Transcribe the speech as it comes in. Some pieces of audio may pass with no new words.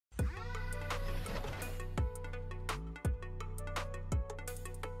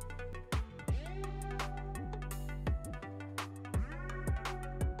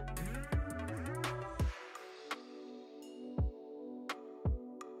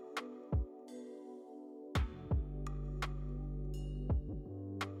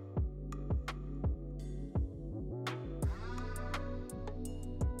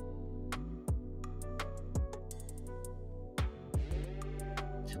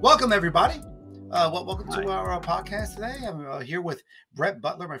Welcome, everybody. Welcome to our podcast today. I'm here with Brett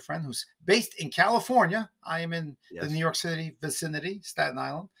Butler, my friend, who's based in California. I am in the New York City vicinity, Staten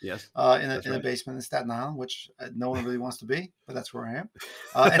Island. Yes. In a basement in Staten Island, which no one really wants to be, but that's where I am.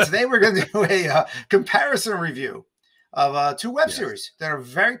 And today we're going to do a comparison review of two web series that are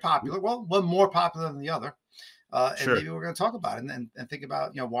very popular. Well, one more popular than the other. And maybe we're going to talk about it and think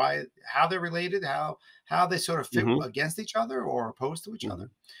about, how they're related, how they sort of fit against each other or opposed to each other.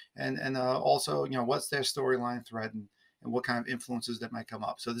 And also, what's their storyline thread and what kind of influences that might come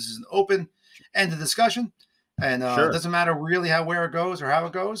up. So this is an open-ended discussion. And it doesn't matter really where it goes or how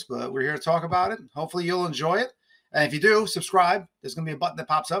it goes, but we're here to talk about it. Hopefully you'll enjoy it. And if you do, subscribe. There's going to be a button that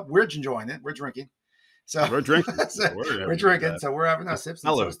pops up. We're enjoying it. We're drinking. So we're drinking. we're drinking. So we're having our sips.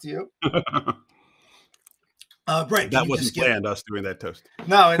 And toast to you. Brett, that wasn't planned, us doing that toast.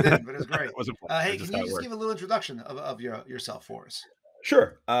 No, it didn't, but it was great. It wasn't hey, can you just give a little introduction of yourself for us?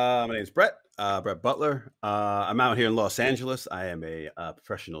 Sure. My name is Brett Butler. I'm out here in Los Angeles. I am a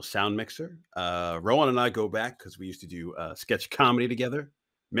professional sound mixer. Roland and I go back because we used to do sketch comedy together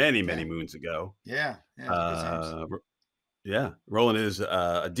many moons ago. Yeah. Roland is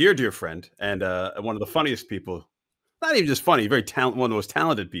a dear friend and one of the funniest people. Not even just funny, very talented. One of the most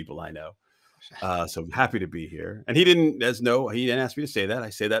talented people I know. So I'm happy to be here. And he didn't ask me to say that. I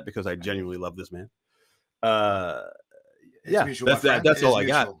say that because I genuinely love this man. That's all I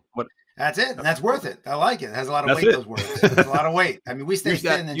got. That's it. And that's worth it. I like it. It has a lot of weight, those words. It's a lot of weight. I mean, we stay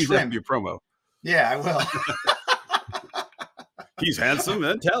thin and trim. Your promo. Yeah, I will. He's handsome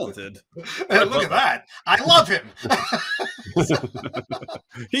and talented. Look at that. I love him.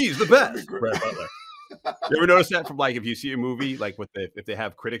 He's the best. Brett Butler. You ever notice that from if you see a movie if they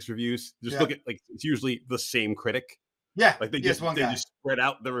have critics reviews, just look at it's usually the same critic. Yeah, they just spread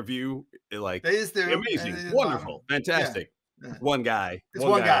out the review. Amazing, wonderful, fantastic. Yeah. One guy. It's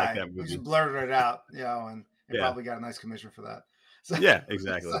one guy who just blurted it out, and probably got a nice commission for that. So, yeah,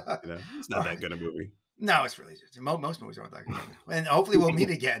 exactly. It's not that good a movie. No, it's really most movies aren't that good. And hopefully we'll meet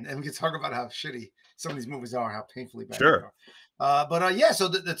again and we can talk about how shitty some of these movies are, how painfully bad they are. So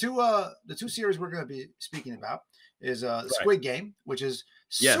the two series we're going to be speaking about is Squid Game, which is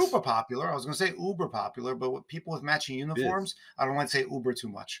super popular. I was going to say uber popular, but with people with matching uniforms, I don't want to say uber too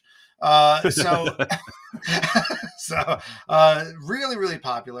much. Really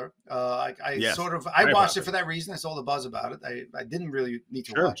popular. I watched it for that reason. I saw the buzz about it. I didn't really need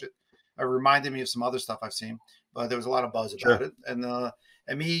to watch it. It reminded me of some other stuff I've seen, but there was a lot of buzz about it. And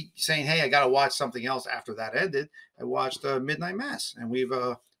me saying, "Hey, I got to watch something else." After that ended, I watched Midnight Mass, and we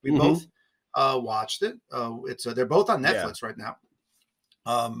both watched it. They're both on Netflix right now.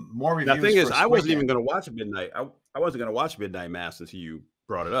 More reviews. The thing is, I wasn't even going to watch Midnight. I wasn't going to watch Midnight Mass until you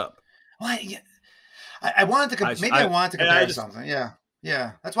brought it up. Well, I wanted to. I wanted to compare something.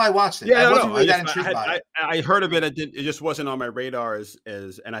 Yeah, that's why I watched it. I wasn't really that intrigued by it. I heard of it. It just wasn't on my radar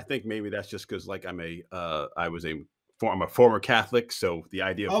and I think maybe that's just because I'm a former Catholic, so the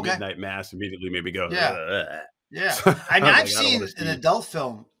idea of Midnight Mass immediately made me go. Yeah. I mean, I've seen an adult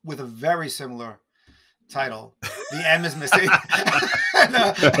film with a very similar title. The M is missing.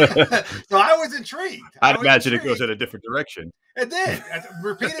 So I was intrigued. I'd imagine it goes in a different direction. It did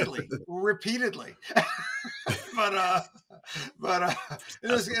repeatedly. But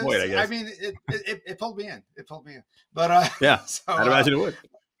it was, point, I guess. I mean, it pulled me in. But I'd imagine it would.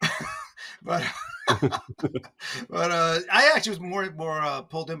 But I actually was more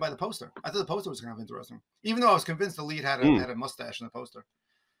pulled in by the poster. I thought the poster was kind of interesting, even though I was convinced the lead had a mustache in the poster,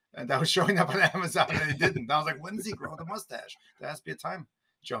 and that was showing up on Amazon, and it didn't. I was like, when does he grow the mustache? There has to be a time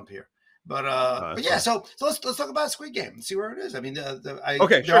jump here. But yeah, so let's talk about Squid Game and see where it is. I mean, there will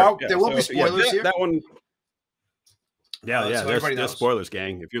be spoilers here. That one. There's spoilers,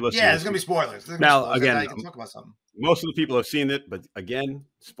 gang. If you're listening, there's gonna be spoilers. Again, I can talk about something. Most of the people have seen it, but again,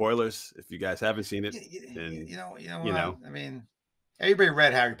 spoilers. If you guys haven't seen it, I mean, everybody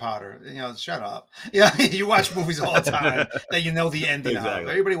read Harry Potter. Shut up. Yeah, you watch movies all the time that you know the ending of.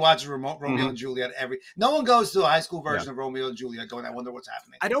 Everybody watches Romeo and Juliet. No one goes to a high school version of Romeo and Juliet going, "I wonder what's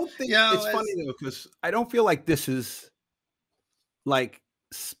happening." I don't think it's funny though, because I don't feel like this is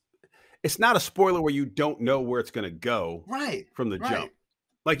it's not a spoiler where you don't know where it's going to go from the jump.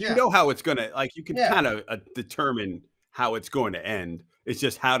 You know how it's going to, you can kind of determine how it's going to end. It's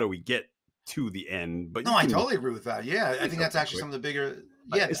just how do we get to the end? But I totally agree with that. Yeah, I think that's actually some of the bigger.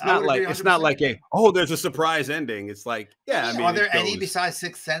 It's not like there's a surprise ending. It's I mean, are there any besides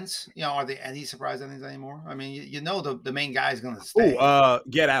Sixth Sense? Are there any surprise endings anymore? I mean, the main guy is going to stay.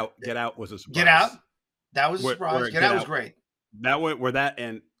 Get Out was a surprise. Get Out, that was a surprise. Get Out was great. That went where that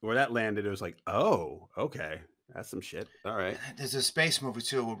landed. It was like, oh, okay. That's some shit. All right. There's a space movie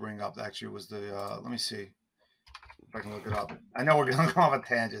too. We'll bring up. Actually, was the let me see if I can look it up. I know we're going to go off on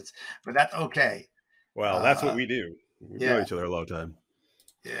tangents, but that's okay. Well, that's what we do. We've known Yeah. each other a long time.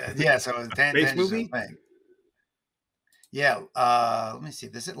 Yeah. So Space tangents is a movie? thing. Yeah. Let me see.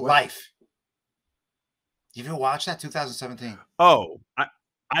 This is What? Life. Did you ever watch that? 2017. Oh,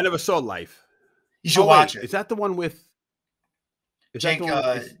 I never saw Life. You should Oh, watch wait, it. is that the one with? Is Jake that the one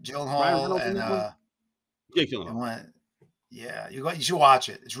with Ryan Gyllenhaal Reynolds in that one? and Jake Gyllenhaal. yeah, you should watch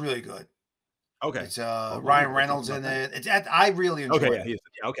it. It's really good. Okay. It's Well, Ryan we'll talk Reynolds about in that. it. I really enjoy Okay, it.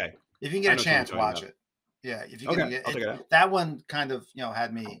 yeah, okay. If you can I get know a what you're chance, talking watch about. it. Yeah, if you Okay, can get I'll check it out. that one kind of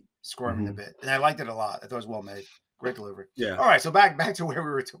had me squirming a bit, and I liked it a lot. I thought it was well made, great delivery. Yeah. All right, so back to where what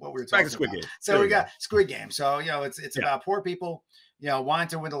we were Back talking to Squid about. Game. So There we we got go. Squid Game. So it's Yeah. about poor people wanting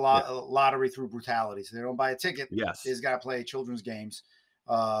to win the lottery through brutality. So they don't buy a ticket. Yes. They just got to play children's games,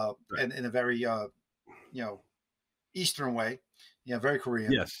 Right. and in a very Eastern way, very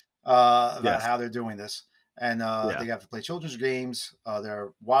Korean. Yes. About Yes. how they're doing this, and Yeah. they have to play children's games. They're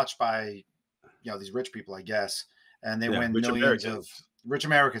watched by these rich people, I guess, and they win Rich millions Americans. of rich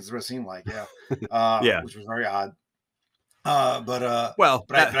Americans. What it seemed like, Yeah. which was very odd. Well, but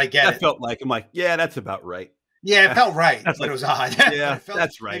I get that it. felt like I'm like, yeah, that's about right. Yeah, it felt right, That's but like, it was odd. yeah, It felt,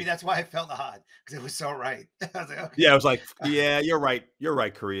 that's right. Maybe that's why it felt odd, because it was so right. I was like, okay. Yeah, I was like, yeah, you're right. You're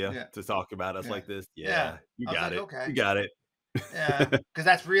right, Korea, Yeah. to talk about us Yeah. like this. Yeah. Yeah, you I was got like, it. okay. You got it. Yeah, because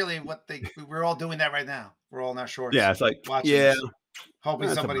that's really what we're all doing that right now. We're all in our shorts. Yeah, it's like, watching yeah, this, hoping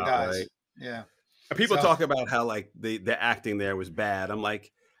that's somebody about dies. right. Yeah. And people So- talk about how like the acting there was bad. I'm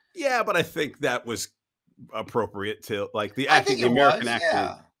like, yeah, but I think that was appropriate to like the I acting, think the it American was,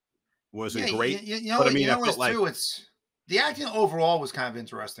 acting wasn't great. You know, but I mean, I it's felt like too. It's the acting overall was kind of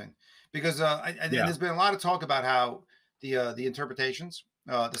interesting because and there's been a lot of talk about how the interpretations,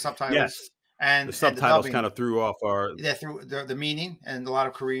 the subtitles, yes, and the subtitles dubbing, kind of threw off our. they threw the meaning, and a lot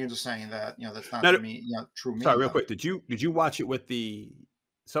of Koreans are saying that that's not Now, true meaning. Sorry, real of quick. it. Did you watch it with the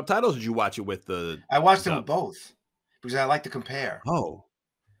subtitles? Or did you watch it with the? I watched them dub? with both because I like to compare. Oh,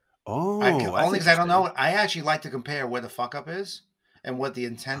 Only that's because I don't interesting. know. I actually like to compare where the fuck up is and what the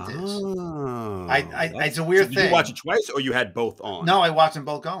intent is. Oh, It's a weird Did thing. you watch it twice, or you had both on? No, I watched them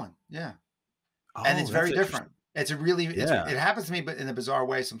both going. Yeah. And it's Oh, very that's different. It's a really, Yeah. it happens to me, but in a bizarre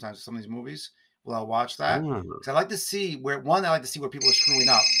way sometimes. Some of these movies, I'll watch that Oh. because I like to see where I like to see where people are screwing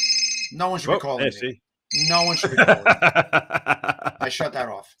up. No one should be Oh, calling there, me. see? No one should be calling me. I shut that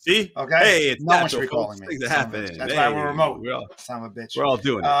off. See? Okay. Hey, it's No one natural, should be folks. calling me. Things are Son of a bitch. happening. That's why we're remote. We're all, Son of a bitch. we're all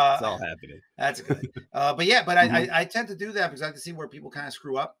doing it. It's all happening. That's good. But yeah, but Mhm. I tend to do that because I like to see where people kind of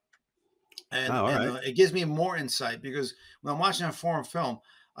screw up. And, all and right. it gives me more insight because when I'm watching a foreign film,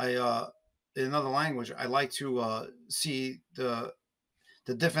 I in another language, I like to see the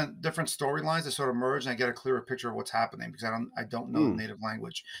different storylines that sort of merge, and I get a clearer picture of what's happening because I don't know the native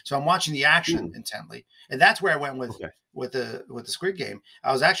language. So I'm watching the action intently, and that's where I went with Okay. with the Squid Game.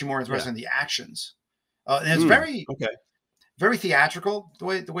 I was actually more interested in the actions, and it's Okay. very theatrical the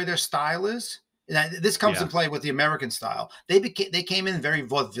way their style is. And this comes in play with the American style. They came in very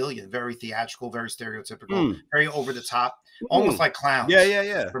vaudevillian, very theatrical, very stereotypical, very over the top, almost like clowns.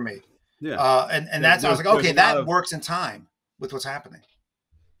 Yeah. For me. Yeah. And that's I was like, okay, that works in time with what's happening.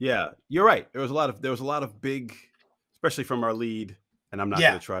 Yeah, you're right. There was a lot of big, especially from our lead, and I'm not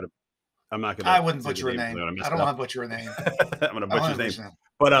going to try to. I'm not going to. I wouldn't butcher a name. I don't want to butcher a name. I'm going to butcher his name.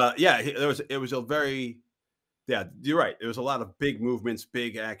 But it was a very. Yeah, you're right. There was a lot of big movements,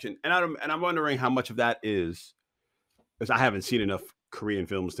 big action, and I'm wondering how much of that is, because I haven't seen enough Korean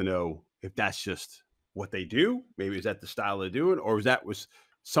films to know if that's just what they do. Maybe is that the style they're doing, or was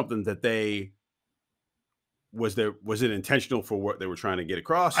something that they. Was it intentional for what they were trying to get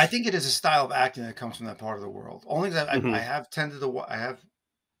across? I think it is a style of acting that comes from that part of the world. Only because I have tended to I have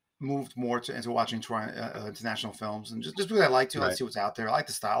moved more into watching international films, and just because I like to, let's see what's out there. I like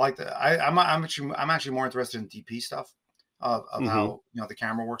the style. I like I'm actually more interested in DP stuff of how the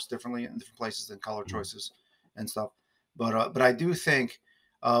camera works differently in different places and color choices and stuff. But I do think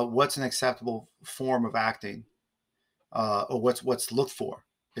what's an acceptable form of acting, or what's looked for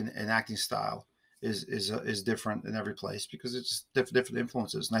in acting style is different in every place because it's just different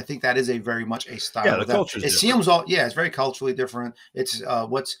influences, and I think that is a very much a style. Yeah, the culture. It seems it's very culturally different. It's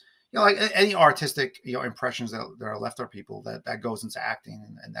what's like any artistic impressions that are left are people that goes into acting,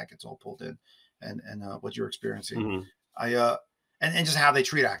 and that gets all pulled in, and what you're experiencing. And just how they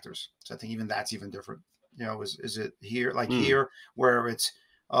treat actors. So I think even that's even different. Is it here here where it's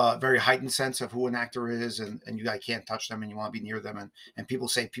very heightened sense of who an actor is, and you can't touch them and you want to be near them, and people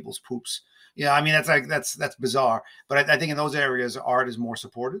say people's poops. I mean that's bizarre. But I think in those areas art is more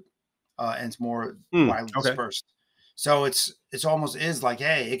supported, and it's more Mm, widely okay. dispersed. So it's almost is like,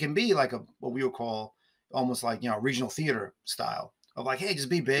 hey, it can be like a what we would call almost like regional theater style of like, hey, just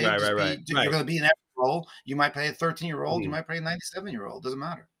be big, Right, right, just right, be you're right. going to be in every role. You might play a 13-year-old, you Mhm. might play a 97-year-old, doesn't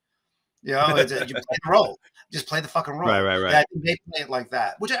matter. You play the role, just play the fucking Right, role. right, And right. I think they play it like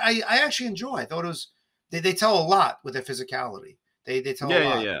that, which I actually enjoy. I thought it was they tell a lot with their physicality. They tell a Yeah,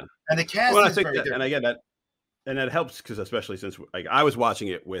 yeah, lot, yeah. and the Well, cast I is think very that, and I different. get that, and that helps because especially since like I was watching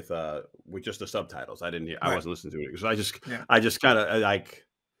it with just the subtitles. I Right? wasn't listening to it because Yeah. I just kind of like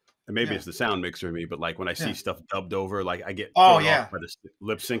and maybe Yeah. it's the sound mixer in me, but like when I see Yeah. stuff dubbed over, like I get Oh thrown off yeah. by the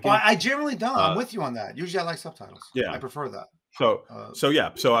lip Well, syncing. I generally don't. I'm Uh, with you on that. Usually, I like subtitles. I yeah. prefer that. So Uh,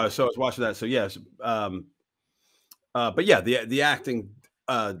 yeah. So I was watching that. So yes. But yeah, the acting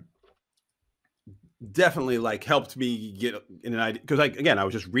uh definitely like helped me get in an idea because like again I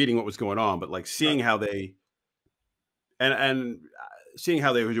was just reading what was going on, but like right. seeing how they and seeing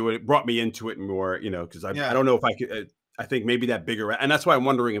how they were doing it brought me into it more, because I Yeah. don't know if I could. I think maybe that bigger, and that's why I'm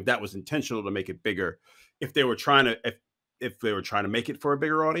wondering if that was intentional to make it bigger, if they were trying to if they were trying to make it for a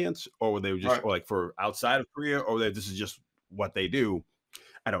bigger audience, or were they just Right. or like for outside of Korea, or this is just what they do.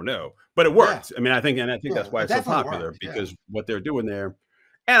 I don't know, but it Yeah. worked. I mean, I think Yeah. that's why It it's so definitely popular worked. Yeah. because what they're doing there,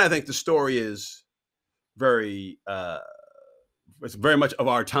 and I think the story is very it's very much of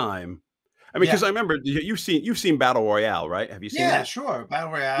our time. I mean, because Yeah. I remember you've seen Battle Royale, right? Have you seen Yeah. that? Sure. Battle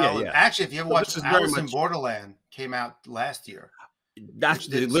Yeah, Royale, and yeah. actually, if you ever So watch this is very Alice in much Borderland, came out last year, that's which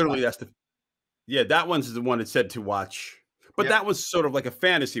the didn't suck. literally that's the yeah, that one's the one that said to watch. But Yep. that was sort of like a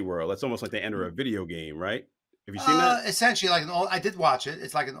fantasy world. It's almost like they enter a video game, right? Have you seen that? Essentially, like I did watch it.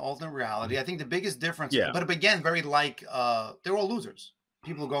 It's like an alternate reality. I think the biggest difference, Yeah. but again, very like they're all losers.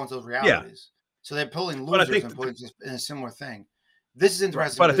 People who go into those Yeah. realities, so they're pulling But I losers think and the putting this in a similar thing. This is right,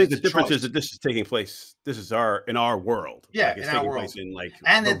 interesting but I because think it's the a difference is choice. that this is taking place this is our in our world. Yeah, Like it's in our taking place world, in like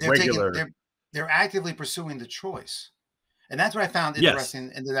and the they're taking regular they're actively pursuing the choice, and that's what I found yes.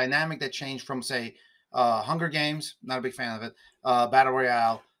 interesting in the dynamic that changed from say Hunger Games. Not a big fan of it. Battle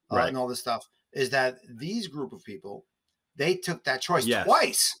Royale Right. and all this stuff is that these group of people they took that choice Yes.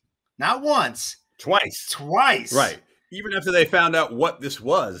 twice, not once, Twice. twice. Right. Even after they found out what this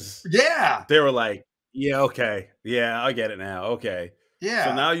was, Yeah, they were like, "Yeah, okay. Yeah, I get it now. Okay. So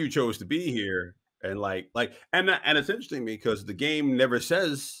yeah. now you chose to be here." And and it's interesting because the game never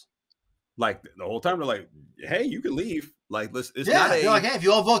says like the whole time they're like, "Hey, you can leave." Like it's not Yeah, they're like, a hey, if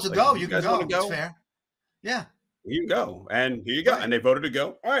you all vote to like if go, you you can guys want to go. It's go, fair. Yeah, you can go. And here you go. right. And they voted to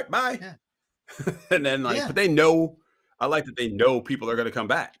go. All right, bye. Yeah, And then yeah. but they know I like that they know people are going to come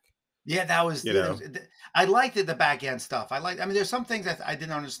back, Yeah, that was you yeah. know. I liked it, the back end stuff. I mean, there's some things that I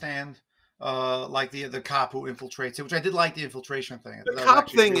didn't understand, like the cop who infiltrates it, which I did like the infiltration thing. I The thought that was cop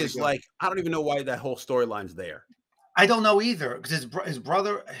actually thing really is good. like I don't even know why that whole storyline's there. I don't know either because his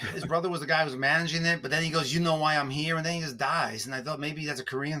brother was the guy who was managing it, but then he goes, "You know why I'm here," and then he just dies. And I thought maybe that's a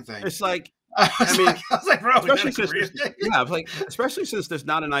Korean thing. It's like I I mean, was like, bro, is that especially a since Korean there's thing? yeah, it's like especially since there's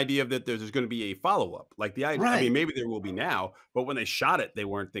not an idea of that there's going to be a follow up. Like I mean, Right. maybe there will be now, but when they shot it, they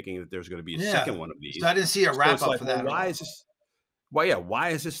weren't thinking that there's going to be a second Yeah. one of So I these. didn't see a So wrap it's up like, for well, that at all. why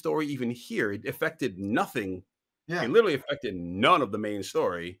is this story even here? It affected nothing. It Yeah. literally affected none of the main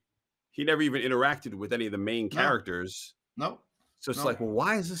story. He never even interacted with any of the main No. characters. Nope. So it's Nope. like, well,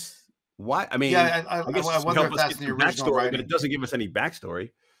 why is this? Why? I mean, Yeah. I guess I it's to wonder help if us that's get in the some original backstory, but it writing. doesn't give us any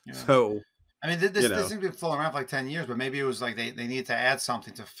backstory. Yeah. So, I mean, you this know, thing's been floating around for like 10 years, but maybe it was like they needed to add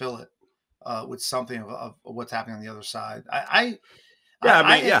something to fill it with something of what's happening on the other side. yeah, I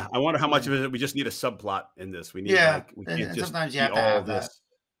mean, I yeah. I wonder how much yeah, of it we just need a subplot in this. We need yeah, like we can't and just sometimes you be have to all have that. this.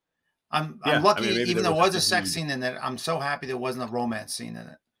 I'm Yeah, I lucky, mean, maybe even there though was there just was a a sex need. scene in it. I'm so happy there wasn't a romance scene in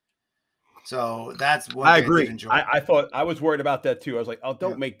it. So that's one I thing I did agree. enjoy. I thought I was worried about that too. I was like, oh, Yeah,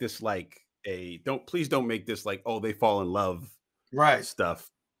 don't make this like please don't make this like oh they fall in love right. stuff.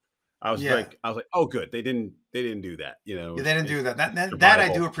 Yeah. I was like, oh, good. They didn't do that. Yeah, they didn't It's do that. That I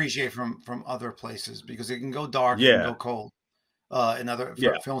survival. do appreciate from other places because it can go dark, it can Yeah, go cold. In other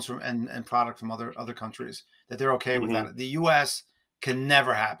yeah. films from and product from other countries that they're okay with Hmm. that. The U.S. can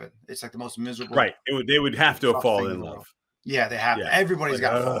never happen. It's like the most miserable, Right. They would have to have rough thing fallen in in the world. love. Yeah, they have to. Yeah. Everybody's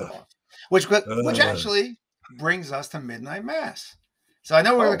Like, got to fall in love, which ugh. actually brings us to Midnight Mass. So I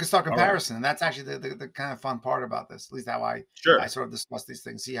know we're going Oh, to start all right. comparison, and that's actually the kind of fun part about this. At least how I Sure. sort of discuss these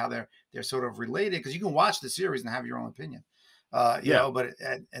things, see how they're sort of related because you can watch the series and have your own opinion. Yeah. But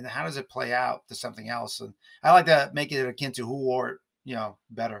and how does it play out to something else? And I like to make it akin to who wore it,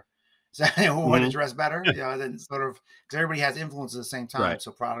 better. So who wore the Hmm. dress better? Then sort of because everybody has influence at the same time. Right.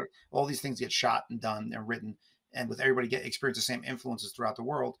 So all these things get shot and done and written, and with everybody experience the same influences throughout the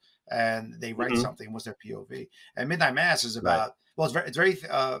world. and they write Mhm. something. What's their POV? And Midnight Mass is Right. about, well, it's very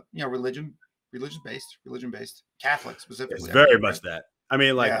religion based, Catholic It's specifically, I very believe, right? much that. I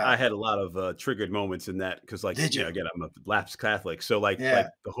mean, like, Yeah. I had a lot of, triggered moments in that because, like, Did you? again, I'm a lapsed Catholic, so, like, Yeah.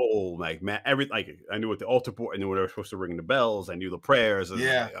 the whole, like, I knew what the altar boy I knew what I was supposed to ring the bells, I knew the prayers, I was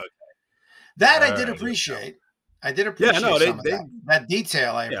just Yeah. like, "Okay, That I did alright, here we go." appreciate. I did Yeah, no, appreciate some of that. That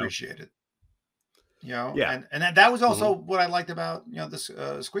detail I you know appreciated. You know, yeah. and that was also Mhm, what I liked about, this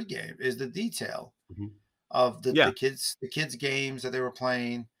Squid Game, is the detail mhm. of Yeah. the kids games that they were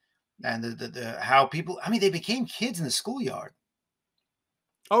playing, and the how people, I mean, they became kids in the schoolyard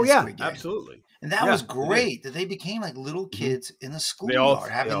Oh, in yeah, Squid Game. absolutely. And that was Yeah, they did. great that they became like little Mhm. kids in the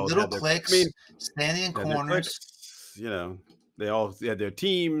schoolyard, They having all little had their I mean, cliques, standing in they had their corners. cliques, they all had their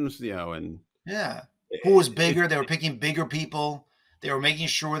teams, and Yeah. Who was it bigger? They were picking bigger people. They were making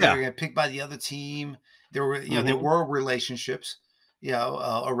sure they were yeah. gonna pick by the other team. There Mhm, were relationships,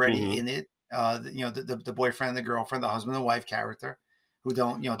 already mhm. in it. The boyfriend, and the girlfriend, the husband and wife character, who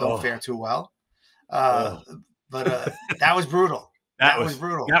don't Oh, fare too well. Uh, oh. but that was brutal. That That was was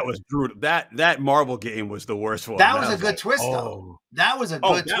brutal. that was brutal. That marble game was the worst one. That That was a was good like, twist, though. "Oh." That was a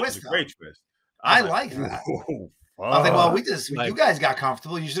Oh, good that was a twist, though. great twist. I I was like, like that. "Ooh, I was like, well, fuck." you Like, guys got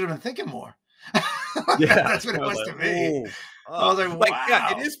comfortable. You should have been thinking more. yeah. That's what I it was was like, to me. "Ooh, I was fuck." like, Like, yeah,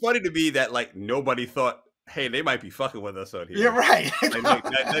 it wow. is funny to me that, like, nobody thought, "Hey, they might be fucking with us out You're here." right. Like,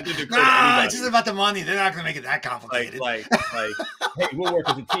 that didn't occur to Nah, it's just anybody. about the money. They're not gonna make it that Like complicated. like like, "Hey, we'll work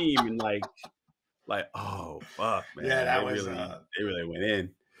as a team," and, oh, fuck, Yeah, man. that was They really went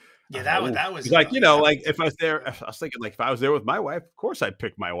in. I yeah, was like, that was "Ooh." that was It's like, that was like, if I was there I was thinking, like, if I was there with my wife, of course I'd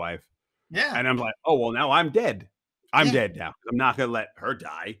pick my wife. yeah, And I'm like, "Oh, well, now I'm dead. I'm yeah. dead now. I'm not gonna let her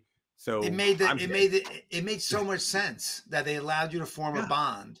die. So I'm dead." It made so much sense that they allowed you to form a Yeah.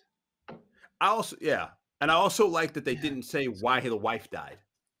 bond. And I also like that they Yeah. didn't say why the wife died.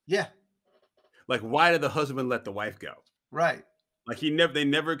 Yeah, Like, why did the husband let the wife go? right. Like, they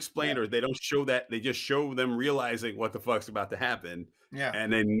never explained, Yeah, or they don't show that. They just show them realizing what the fuck's about to happen, yeah.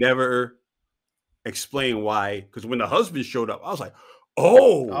 and they never explain why. Because when the husband showed up, I was like,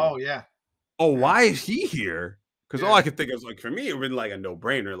 "Oh, Oh, yeah, oh, yeah, why is he here?" Because all I yeah. could think of was, like, for me, it would been like a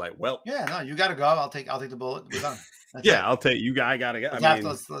no-brainer, like, "Well, Yeah, no, you gotta go. I'll take the bullet. We're done. That's yeah, it. I'll take you guy gotta go." I Let's have mean,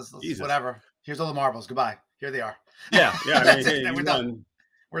 let's Jesus. whatever. Here's all the marbles. Goodbye. Here they are. Yeah, yeah, I mean, That's it. "Hey, Then we're you done. won.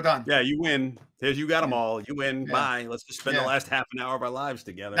 We're done. Yeah, you win. Here's you got them Yeah, all. You win. yeah, Bye. Let's just spend the yeah. last half an hour of our lives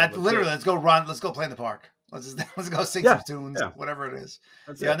together. That That's literally, it." let's go run. Let's go play in the park. Let's go sing some Yeah, tunes, yeah, whatever it is.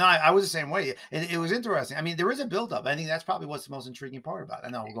 that's Yeah, it. no, I was the same way. It was interesting. I mean, there is a buildup. I think that's probably what's the most intriguing part about it. I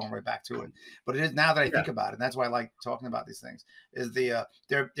know we're going right back to it, but it is now that I Yeah, think about it. And that's why I like talking about these things. Is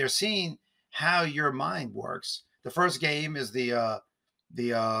they're seeing how your mind works. The first game is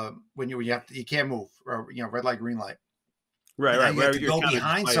when you can't move, or red light, green light. right, And now right, you have where to you're go kinda just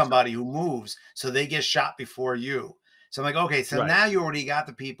behind by yourself. somebody who moves so they get shot before you. So I'm like, okay, so Right, now you already got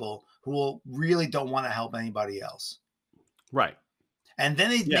the people who really don't want to help anybody else. right. And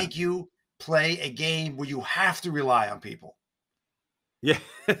then they Yeah, make you play a game where you have to rely on people. yeah,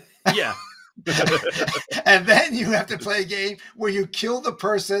 yeah. And then you have to play a game where you kill the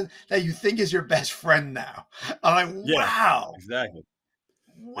person that you think is your best friend now. I'm like, Yeah, wow, exactly,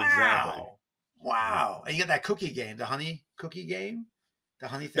 exactly. wow, Mhm. wow. And you get that cookie game, the honey cookie game, the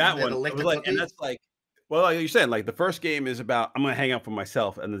honey thing. That They had to one, it lick was the like and cookie. that's like well, like you said, like, the first game is about, "I'm gonna hang out for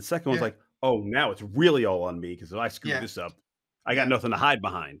myself," and the second one's Yeah, like, "Oh, now it's really all on me because if I screw yeah, this up, I got yeah. nothing to hide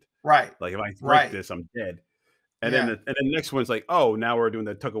behind. Right, Like, if I break right. this, I'm dead." Yeah, And then the next one's like, "Oh, now we're doing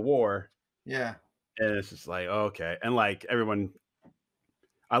the tug of war." yeah. And it's just like, okay. And like everyone,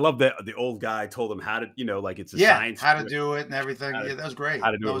 I love that the old guy told him how to, like it's a Yeah, science how to to it, do it and how everything. to, Yeah, that was great.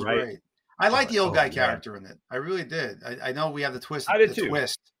 how to do That it was right. great. I I was like like, the old oh guy man, character in it. I really did. I know we have I did the too.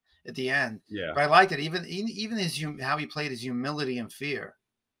 twist at the end, Yeah. but I liked it. Even how he played his humility and fear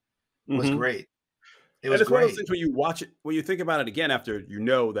was Hmm. great. It And was it's one of those great. things when you watch it, when you think about it again after you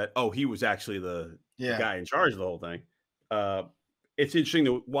know that, oh, he was actually the Yeah, guy in charge of the whole thing. Uh, it's interesting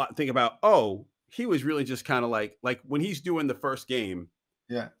to think about. Oh, he was really just kind of like when he's doing the first game,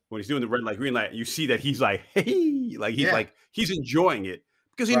 yeah, when he's doing the red light, green light, you see that he's like, hey, yeah. like he's enjoying it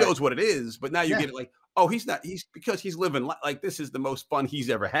because he Right. knows what it is. But now you Yeah. get it like, oh, he's not. He's because he's living like this is the most fun he's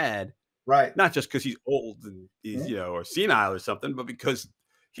ever had. Right. Not just because he's old and he's or senile or something, but because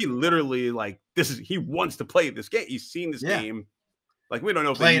he literally like he wants to play this game. He's seen this Yeah. game. Like we don't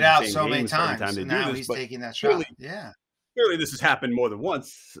know if they Played use the out same so many games for every time times, they and do now this, he's but taking that clearly shot. Yeah. clearly this has happened more than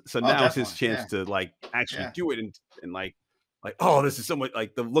once. So Oh, now it's his definitely. chance Yeah. to like actually Yeah. do it and like oh this is somewhat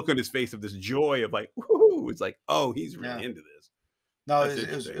like the look on his face of this joy of like woohoo. It's like oh he's really Yeah. into this. No, That's it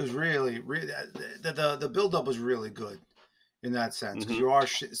was interesting. really the buildup was really good. in that sense, because Mhm. you are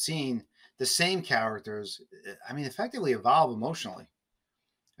seeing the same characters. I mean, effectively evolve emotionally,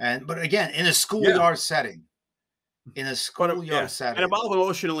 but again, in a Yeah. schoolyard setting, in a schoolyard Yeah, and setting. evolve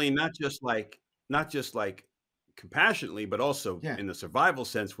emotionally, not just like compassionately, but also Yeah. in the survival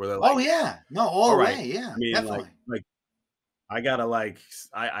sense where they're Oh like, yeah. No, all "All the right, way. Yeah, I mean, definitely. I gotta like,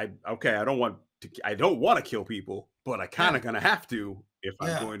 okay, I don't want to kill people, but I kind Yeah. of gonna have to if I'm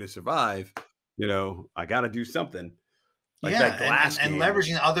Yeah. going to survive. I got to do something." Like Yeah. that And glass game.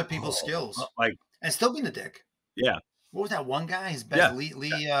 leveraging other people's Oh, skills like and still being a dick. yeah, What was that one guy? His best yeah, Lee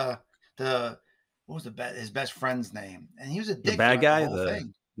the what was his best friend's name? And he was a the dick bad throughout the guy, whole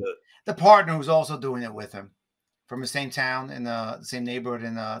thing. the The partner who's also doing it with him from the same town in the same neighborhood.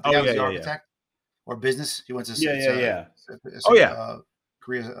 And the oh guy yeah, was the yeah, yeah, architect or business. He went to yeah, yeah, yeah. Oh yeah.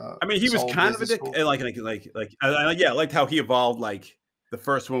 Korea I mean, he was Seoul kind of a business dick, school. and yeah, I liked how he evolved. Like the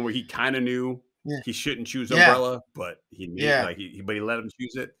first one where he kind of knew Yeah. he shouldn't choose Yeah. Umbrella, but he made Yeah. like but he let him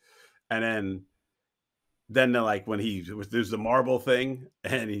choose it, and then like when there's the marble thing,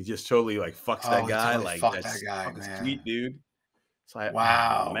 and he just totally like fucks that Oh, he guy. totally Like fucked that that's guy, fucking man. sweet, dude. It's like, oh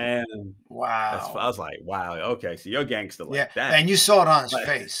Wow. man, I Wow. was like, wow, okay, so you're a gangster Yeah. like that. And you saw it on his Like,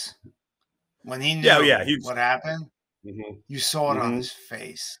 face. When he yeah, yeah, knew he's what happened, mhm, you saw it on mhm, his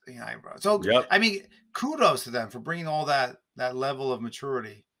face. Yeah, bro. So yep, I mean, kudos to them for bringing all that level of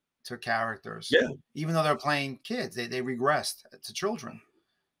maturity to characters, yeah, even though they're playing kids. They regressed to children.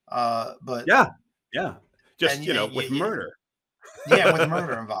 But yeah, yeah. and, Just with murder, yeah, with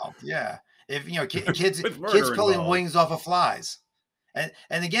murder involved. Yeah, if kids with murder pulling involved. wings off of flies, and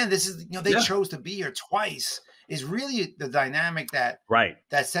again, this is they Yeah, chose to be here twice. Is really the dynamic right.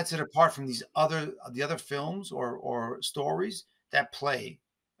 that sets it apart from the other films or stories that play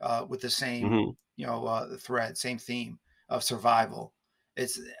with the same Mhm, thread, same theme of survival.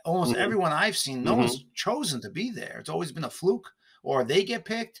 It's almost mhm, everyone I've seen. No mhm, one's chosen to be there. It's always been a fluke, or they get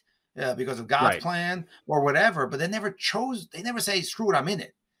picked because of God's right. plan or whatever. But they never chose. They never say, "Screw it, I'm in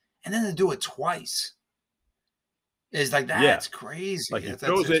it," and then they do it twice. It's like Yeah, that's crazy. like you That's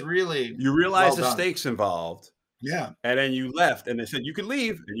chose it's it, really you realize well the done. stakes involved, Yeah, and then you left, and they said you could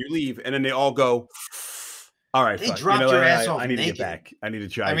leave, and you leave, and then they all go, "All right, they fuck, dropped your ass I off need to get naked. back. I need to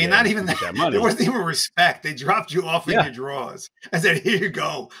try I mean, not again even to get that. that There money." wasn't even respect. They dropped you off in Yeah, your drawers and said, "Here you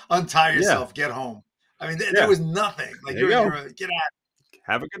go. Untie yeah, yourself. Get home." I mean, there yeah. was nothing. Like There you go. get out.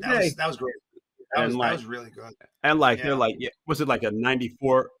 Have a good day. That was great. And That like was really good. they're Yeah, like, yeah, was it like a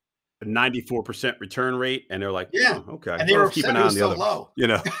 94% return rate? And they're like, yeah. "Oh, okay. And they Well, were let's keep an upset. It eye on was the so other ones." low.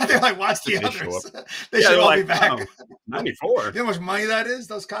 They're like, "Watch the They show up. others. They Yeah, should they're all be like, back." "Oh, 94." You know how much money that is?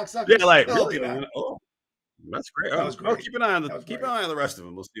 Those Yeah, cocksuckers. like, They'll all be really? back. Oh, that's great. That was Oh, great. That was keep an great. eye on the rest of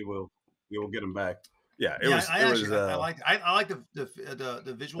them. We'll see. We'll get them back. Yeah, Yeah, I it actually was I like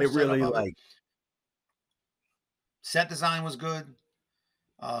the visual it setup really of it. like Set design was good.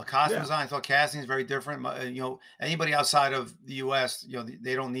 Costume yeah, design, I thought casting is very different. Anybody outside of the U.S.,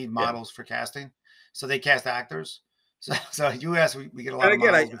 they don't need yeah. models for casting, so they cast actors. So U.S. We get a lot And of again,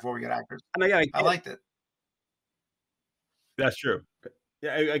 models before we get actors. I I get liked it. that's true.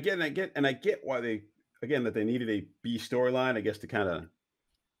 Yeah, I get why that they needed a B storyline, I guess, to kind of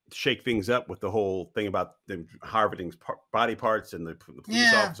shake things up with the whole thing about them harvesting body parts and the police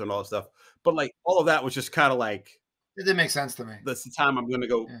Yeah, officer and all that stuff. But like all of that was just kind of like, it didn't make sense to me. that's the time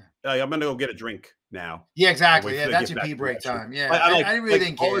Yeah, I'm gonna go get a drink now yeah, and wait exactly. for Yeah, them to that's get your back pee to the break action. time. Yeah, I really Like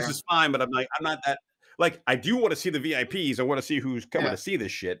didn't all this care. is fine, but I'm not that like I do want to see the VIPs. I want to see who's coming Yeah, to see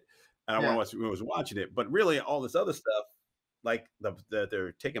this shit, and I want to yeah, watch who was watching it. But really, all this other stuff, like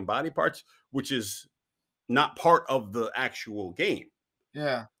they're taking body parts, which is not part of the actual game.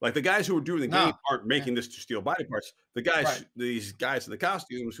 yeah. Like the guys who are doing the game No, aren't yeah, making this to steal body parts. right, These guys in the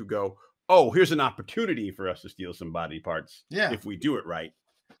costumes who go, "Oh, here's an opportunity for us to steal some body parts yeah, if we do it right."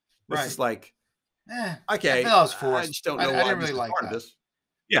 This right. is like, I okay, felt it was I forced. just don't know I why didn't this really is like part of that. this.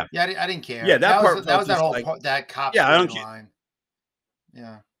 Yeah, Yeah, I didn't yeah, care. that part That felt was that just whole like, that cop yeah, I don't get. storyline.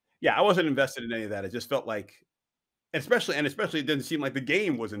 Yeah, Yeah, I wasn't invested in any of that. It just felt like, especially, it didn't seem like the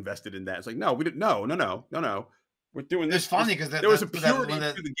game was invested in that. It's like, no, we didn't. No, no, no, no, no. We're doing it's this. funny because There was a that purity when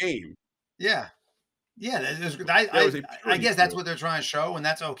to the game. yeah. Yeah, There was a I purity guess to that's it. what they're trying to show, and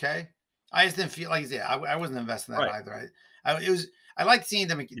that's okay. I just didn't feel like yeah, I wasn't invested in that Right, either. It was I liked seeing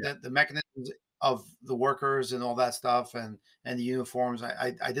yeah, the mechanisms of the workers and all that stuff and the uniforms.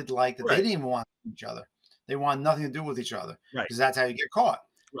 I did like that they right, didn't even want each other. They wanted nothing to do with each other right, because that's how you get caught.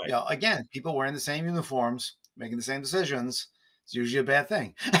 right. Again, people wearing the same uniforms, making the same decisions. It's usually a bad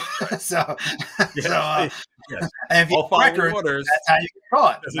thing. so so Yes, yes. and if you All have following records, orders that's how you get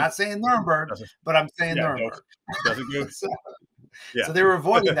caught. I'm doesn't not saying Nuremberg, doesn't but I'm saying yeah, Nuremberg. doesn't go so, yeah. so they were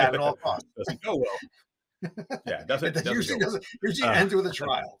avoiding that at all costs. Doesn't go well. Yeah, It usually go well. usually ends with a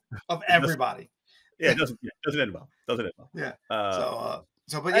trial of everybody. Yeah, it doesn't end well. Doesn't end well. Yeah. Uh,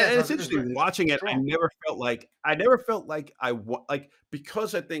 But yeah, and so it's it's great. interesting watching it. Strong. I never felt like like,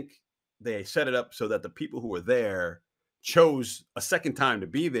 because I think they set it up so that the people who were there chose a second time to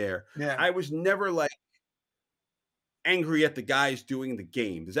be there. Yeah. I was never like angry at the guys doing the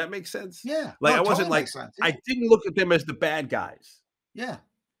game. Does that make sense? Yeah. Like No, I it wasn't totally like makes sense. I Yeah. didn't look at them as the bad guys. Yeah.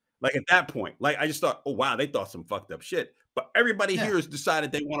 Like at that point, like I just thought, oh wow, they thought some fucked up shit. But everybody Yeah. here has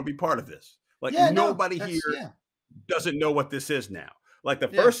decided they want to be part of this. Like Yeah. No, nobody that's here yeah. doesn't know what this is now. Like the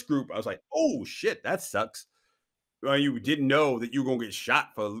Yeah. first group, I was like, oh shit, that sucks. Well, you didn't know that you were gonna get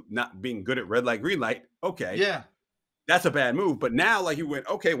shot for not being good at red light, green light. Okay, Yeah. that's a bad move. But now, like you went,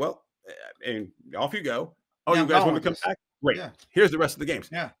 okay, well, and off you go. Oh, Yeah, you I'm guys going want with to come this. back? Great. Yeah. Here's the rest of the games.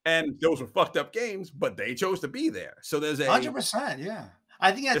 Yeah. And those were fucked up games, but they chose to be there. So there's a 100%. Yeah.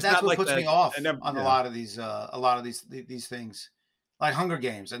 I think it's that's not what like puts the me off and then, on yeah. a lot of these things. Like Hunger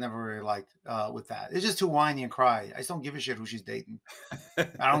Games, I never really liked with that. It's just too whiny and cry. I just don't give a shit who she's dating.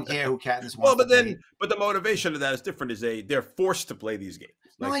 I don't care who Katniss Well, wants to date. but the motivation of that is different. Is they're forced to play these games.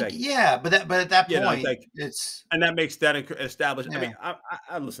 Yeah, but at that you know, point, like, it's and that makes that established. yeah. I mean,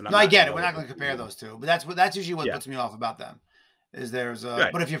 I listen. No, I get it. We're not going to compare those two, but that's usually what puts me off about them. Is there's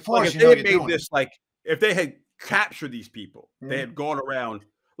right. But if you're Like forced, if you they know had you're made doing this, like if they had captured these people, they Mhm. had gone around.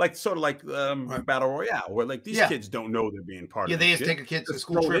 Like sort of like Right. Battle Royale, where like these Yeah. kids don't know they're being part Yeah, of they this just shit. take a kid to a Just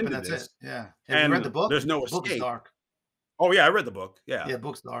school thrown trip and into that's this, it. Yeah. Have you read the book? there's no The book is escape. dark. Oh yeah, I read the book. Yeah, Yeah,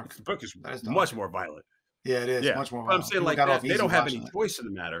 book's dark. the book is That is dark. much more violent. Yeah, it is Yeah, much more but I'm violent. saying People like got off they easy don't have any watching it. choice in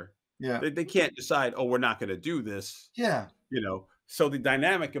the matter. Yeah. They can't decide. Oh, we're not going to do this. Yeah. You know. So the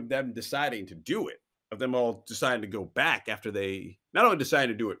dynamic of them deciding to do it, of them all deciding to go back after they not only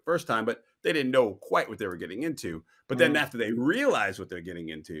decided to do it first time, but they didn't know quite what they were getting into. But then after they realize what they're getting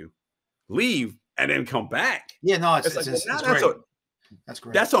into, leave and then come back. Yeah, no, it's like, great. That's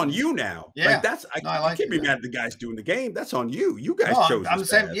great. That's on you now. Yeah. Like you can't be mad at the guys doing the game. That's on you. You guys chose. I'm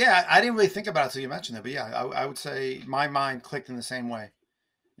this saying, path. yeah, I didn't really think about it until you mentioned it, but yeah, I would say my mind clicked in the same way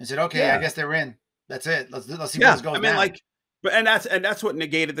and said, okay, I guess they're in. That's it. Let's see where this goes. I mean, like, but and that's what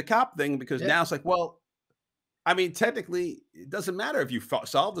negated the cop thing because now it's like, well, I mean, technically, it doesn't matter if you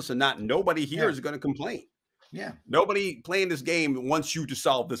solve this or not. Nobody here is going to complain. Yeah. Nobody playing this game wants you to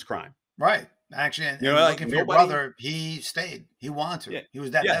solve this crime. Right. Actually, and you know, like looking for your brother, he stayed. He wanted to. Yeah. He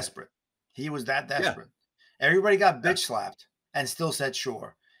was that desperate. He was that desperate. Everybody got bitch slapped and still said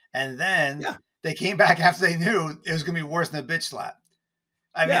sure. And then they came back after they knew it was going to be worse than a bitch slap.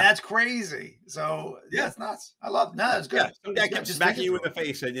 I mean, that's crazy. So that's nuts. I love it. No, it's good. Some guy kept smacking you in the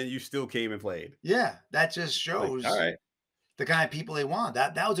face and then you still came and played. Yeah. That just shows the kind of people they want.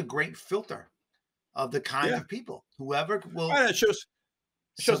 That was a great filter of the kind of people. Whoever will. It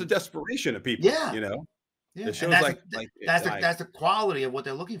shows the desperation of people. Yeah. You know? Yeah. It shows that's the quality of what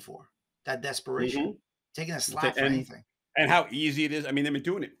they're looking for. That desperation. Taking a slap for anything. And how easy it is. I mean, they've been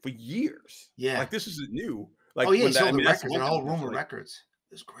doing it for years. Yeah. Like this isn't new. Like, oh yeah, he sold the records, a whole room of records.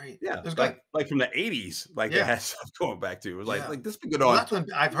 It was great. Yeah, it was like from the 80s, like they had stuff going back to. It was like this has been good on. Well, that's when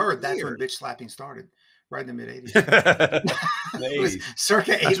I've heard that's when bitch slapping started, right in the mid 80s.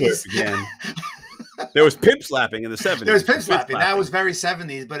 Circa 80s. Again. There was pimp slapping in the 70s. There was pimp slapping. That was very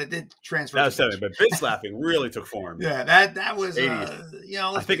 70s, but it did transfer. That was 70s, but bitch slapping really took form. Yeah, that was 80s. You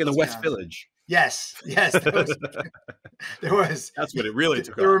know, I think in the West Village. Yes, there was. That's what it really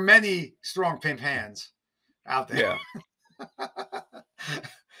took. There were many strong pimp hands out there. Yeah.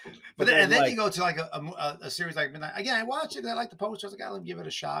 But then you go to like a series like Midnight. Again, I watched it. I like the poster. I was like, I'll give it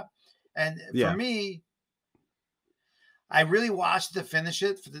a shot. And for me, I really watched to finish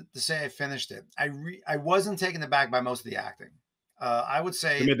it to say I finished it. I wasn't taken aback by most of the acting. I would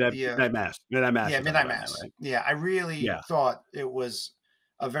say Midnight Mass. Midnight Mass. Yeah, Midnight Mass. Right? Yeah, I really thought it was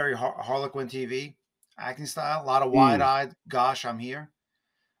a very Harlequin TV acting style. A lot of wide-eyed. Gosh, I'm here.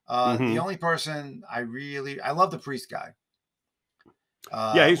 The only person I love the priest guy.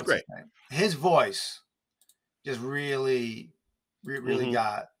 Yeah, he's great. His voice just really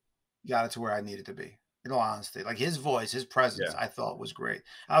got it to where I needed to be. In all honesty, like his voice, his presence, I thought was great.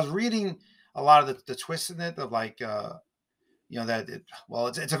 I was reading a lot of the twists in it of like,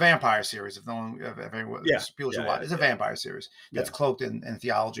 it's a vampire series. If no one, people should watch. It's a vampire series that's cloaked in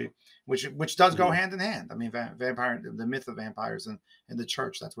theology, which does go hand in hand. I mean, the myth of vampires and the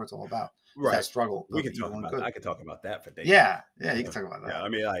church. That's what it's all about. Right. That struggle. We can talk about. I could talk about that for days. Yeah, you can talk about that. Yeah, I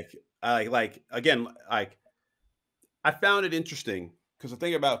mean, I found it interesting because the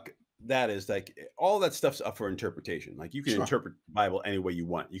thing about that is like all that stuff's up for interpretation. Like you can interpret the Bible any way you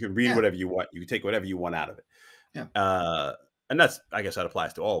want. You can read whatever you want. You can take whatever you want out of it. Yeah. And that's, I guess that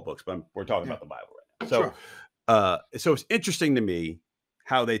applies to all books, but we're talking about the Bible So, so it's interesting to me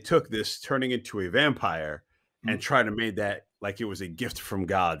how they took this turning into a vampire and tried to make that like it was a gift from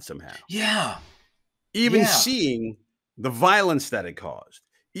God somehow. Yeah. Even seeing the violence that it caused,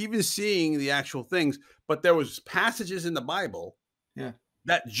 even seeing the actual things, but there was passages in the Bible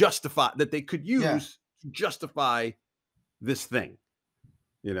that they could use to justify this thing.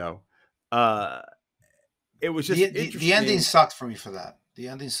 You know, it was just the ending sucked for me for that. The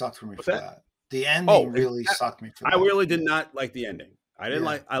ending sucked for me for that. The ending really sucked me for that. I really did not like the ending. I didn't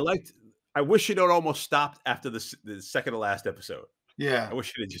like. I wish it had almost stopped after the second to last episode. Yeah, I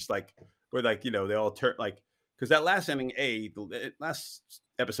wish it had just like where like they all turned like because that last ending, the last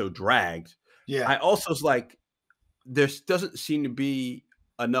episode dragged. Yeah, I also was like, there doesn't seem to be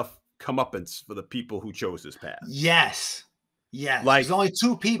enough comeuppance for the people who chose this path. Yes. Like there's only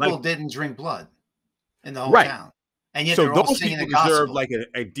 2 people didn't drink blood in the whole town, and yet they're all singing the gospel. Deserve like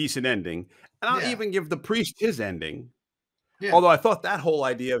a decent ending, and I'll even give the priest his ending. Yeah. Although I thought that whole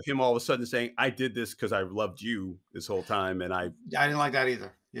idea of him all of a sudden saying, "I did this because I loved you this whole time," and I didn't like that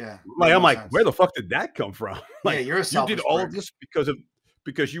either. Yeah, like I'm like, where the fuck did that come from? Like, you're a selfish you did all of this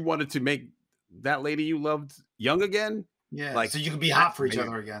because you wanted to make that lady you loved young again. Yeah, like so you could be hot for each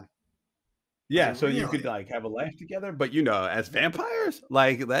other again. Yeah, so you could like have a life together, but as vampires,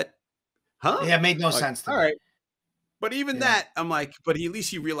 like that, huh? Yeah, it made no sense to me. All right, but even that, I'm like, but at least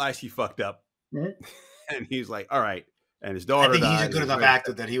he realized he fucked up, and he's like, all right. And his daughter. I think he's a good enough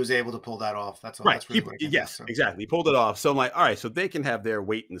actor that he was able to pull that off. That's all. Right. That's really Exactly. He pulled it off. So I'm like, all right, so they can have their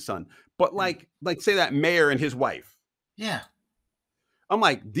weight in the sun. But like say that mayor and his wife. Yeah. I'm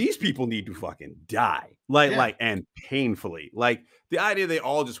like, these people need to fucking die. And painfully. Like the idea they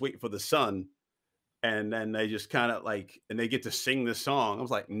all just wait for the sun and then they just kind of and they get to sing this song. I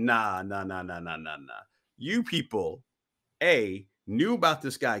was like, nah. You people, knew about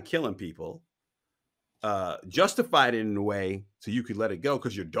this guy killing people. Justified it in a way so you could let it go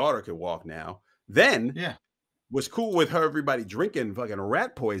because your daughter could walk now. Then was cool with everybody drinking fucking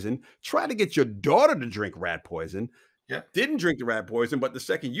rat poison. Tried to get your daughter to drink rat poison. Yeah. Didn't drink the rat poison, but the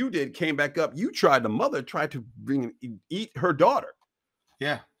second you did, came back up. The mother tried to eat her daughter.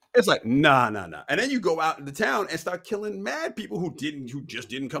 Yeah. It's like, nah. And then you go out into town and start killing mad people who just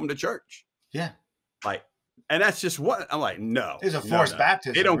didn't come to church. Yeah. And that's just what I'm like, no. It's a forced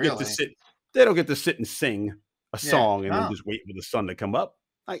baptism. They don't get to sit. They don't get to sit and sing a song and then just wait for the sun to come up.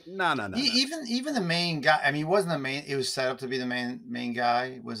 Like, no. Even the main guy. I mean, he wasn't the main. It was set up to be the main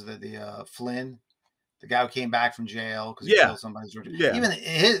guy. Was the Flynn, the guy who came back from jail because he killed somebody. Yeah. Even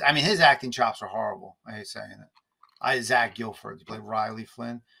his acting chops are horrible. I hate saying it. Zach Gilford to play Riley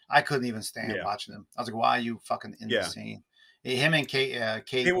Flynn. I couldn't even stand watching him. I was like, why are you fucking in the scene? Him and Kate.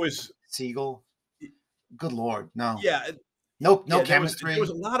 It was Siegel. Good Lord, no. Yeah. No chemistry. There was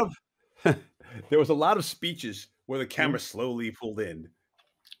a lot of. There was a lot of speeches where the camera slowly pulled in.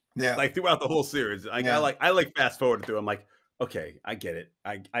 Yeah. Like throughout the whole series. I like fast forward through. I'm like, okay, I get it.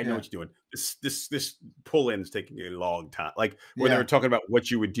 I know what you're doing. This pull in is taking a long time. Like when they were talking about what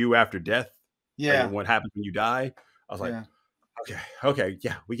you would do after death. Yeah. What happens when you die. I was like, okay,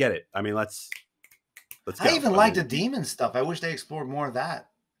 yeah, we get it. I mean, let's go. I even like the demon stuff. I wish they explored more of that.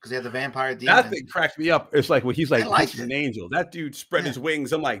 Because they had the vampire demon. That thing cracked me up. It's like when he's like, this is an angel. That dude spread his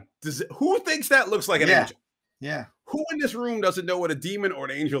wings. I'm like, who thinks that looks like an angel? Yeah. Who in this room doesn't know what a demon or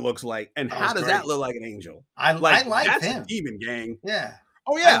an angel looks like? And how does that look like an angel? I like that's him. a demon gang. Yeah.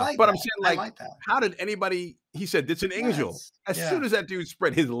 Oh, yeah. But I'm saying, like how did anybody, he said, it's an angel. As soon as that dude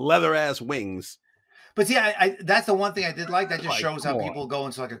spread his leather ass wings. But see, I that's the one thing I did like. That just shows how people go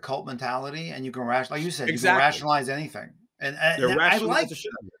into like a cult mentality and you can like you said, you can rationalize anything. And I like the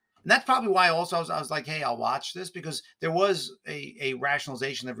shit out of it. And that's probably why also I was like, hey, I'll watch this because there was a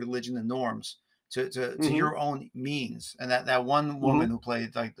rationalization of religion and norms to your own means. And that one woman who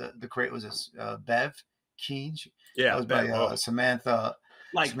played like the creator was this Bev Keane. Yeah, that was by Samantha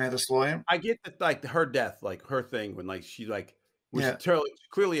Sloyan. I get that like her death, like her thing when like she like was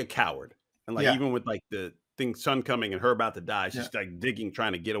clearly a coward. And like even with like the sun coming and her about to die, she's like digging,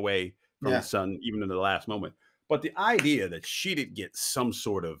 trying to get away from the sun, even in the last moment. But the idea that she did get some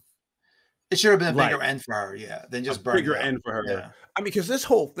sort of it should have been a bigger end for her, than just a bigger end for her. Yeah. I mean, because this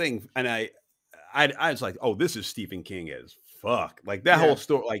whole thing, and I was like, oh, this is Stephen King as fuck. Like that whole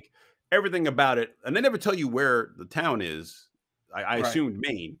story, like everything about it, and they never tell you where the town is. I assumed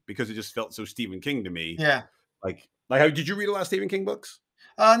Maine because it just felt so Stephen King to me. Yeah. Like did you read a lot of Stephen King books?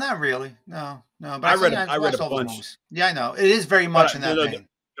 Not really. No. But I read a bunch. Yeah, I know. It is very much in that vein.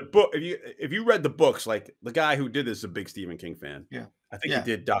 The book, if you read the books, like the guy who did this is a big Stephen King fan. Yeah. I think he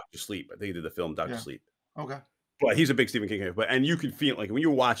did Dr. Sleep. I think he did the film Dr. Sleep. Okay. But he's a big Stephen King fan. But and you can feel like when you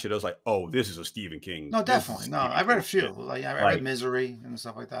watch it, I was like, oh, this is a Stephen King. No, This is definitely. No, Stephen I've read a King few. shit. Like I read Like, Misery and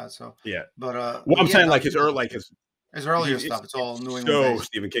stuff like that. So, yeah. Well, but I'm yeah, saying no, like his earlier it's stuff. It's all New England so based.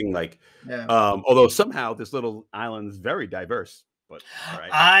 Stephen King like. Yeah. Although somehow this little island is very diverse. But all right.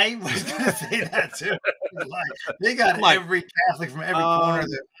 I was gonna say that too. Like they got I'm like, every Catholic from every corner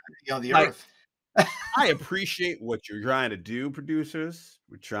of the like, earth. I appreciate what you're trying to do, producers.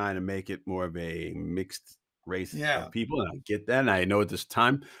 We're trying to make it more of a mixed race Yeah. of people, and I get that, and I know at this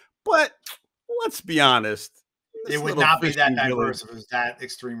time. But let's be honest, this It would little not be that fishing village diverse if it was that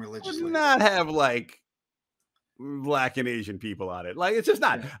extreme would religiously. not have like Black and Asian people on it. Like it's just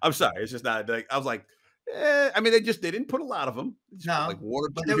not. Yeah. I'm sorry, it's just not. Like I was like, I mean, they didn't put a lot of them. They just put, No, like one or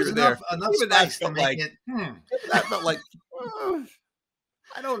but two there was here or there. enough Even that spice to felt make like it. that felt like.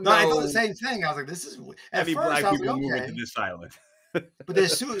 I don't know. No, I thought the same thing. I was like, "This is." At Any first, Black I was people like, moving "Okay," to this island. but they're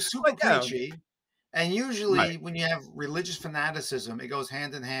super Like, yeah. preachy, and usually Right. when you have religious fanaticism, it goes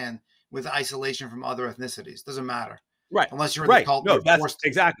hand in hand with isolation from other ethnicities. Doesn't matter Right. unless you're in the Right. cult. No, You're that's forced to.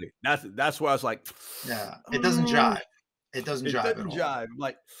 exactly. That's why I was like, Yeah, it doesn't jive. It doesn't It jive at doesn't all. jive. I'm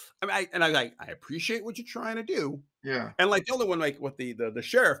like, I appreciate what you're trying to do. Yeah. And like the only one, like what the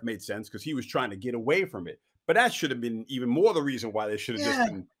sheriff made sense because he was trying to get away from it. But that should have been even more the reason why they should have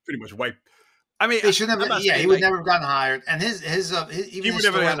just been pretty much wiped. I mean, They should never. Yeah, he would like, never have gotten hired, and even he his would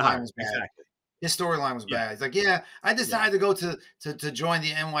never have gotten storyline hired. was bad. Exactly. His storyline was Yeah. bad. He's like, yeah, I decided to go to join the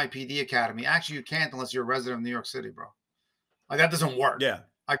NYPD Academy. Actually, you can't unless you're a resident of New York City, bro. Like that doesn't work. Yeah.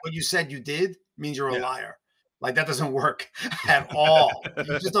 Like what you said you did means you're a Yeah. liar. Like that doesn't work at all.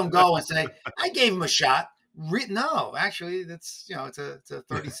 You just don't go and say, I gave him a shot. No, actually, that's it's a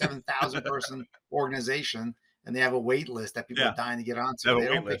 37,000 person organization, and they have a wait list that people are dying to get onto. Have a They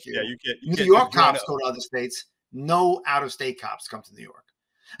wait don't pick list. you. Yeah, you can't. New York cops go to other states. No out of state cops come to New York.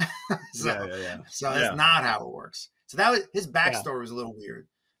 So it's not how it works. So that was his backstory was a little weird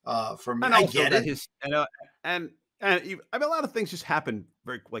for me. And I also get that it. and I mean, a lot of things just happen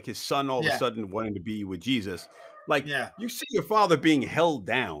very like his son all of a sudden wanting to be with Jesus. Like you see your father being held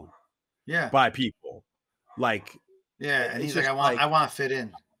down by people. Like and he's like, I want to fit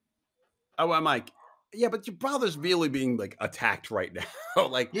in. Oh, I'm like, yeah, but your brother's really being like attacked right now.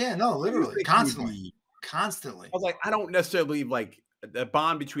 Like no, literally, constantly. I was like, I don't necessarily like the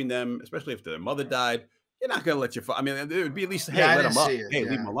bond between them, especially if their mother died. You're not gonna let your father. I mean, it would be at least, hey, let him up. Hey,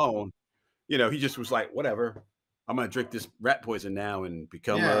 leave him alone. You know, he just was like, whatever. I'm gonna drink this rat poison now and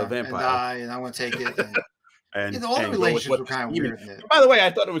become a vampire. And die, and I'm gonna take it. And all the and relationships were kind of weird. By the way,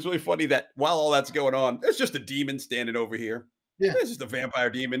 I thought it was really funny that while all that's going on, there's just a demon standing over here. Yeah, there's just a vampire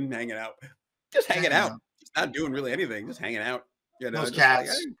demon hanging out, just hanging out. He's not doing really anything, just hanging out. You know, those cats.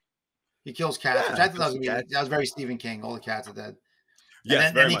 Like, he kills cats, which I thought that was very Stephen King. All the cats are dead.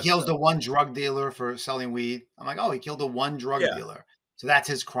 Yes, then he kills the one drug dealer for selling weed. I'm like, oh, he killed the one drug dealer. So that's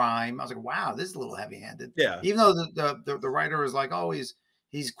his crime. I was like, wow, this is a little heavy-handed. Yeah. Even though the writer is like, oh, he's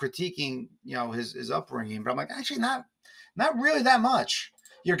critiquing, his upbringing, but I'm like, actually, not really that much.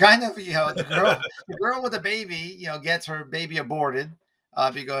 You're kind of, the girl with the baby, gets her baby aborted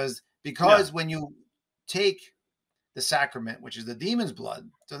because when you take the sacrament, which is the demon's blood.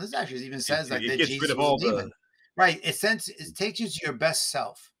 So this actually even says that Jesus was a demon. Right. It takes you to your best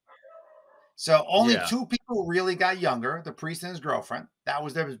self. So only two people really got younger, the priest and his girlfriend. That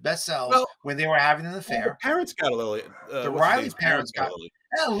was their best selves when they were having an affair. Well, the parents got a little. The Riley's parents got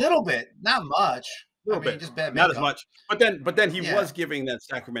a little bit, not much. A little bit. Just bad not as much. But then he was giving that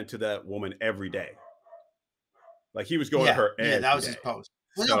sacrament to that woman every day. Like he was going to her. Yeah, that was his post.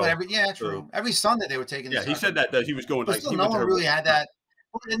 Well, no, but true. Every Sunday they were taking. Yeah, he said that he was going. But like still, no one really had that.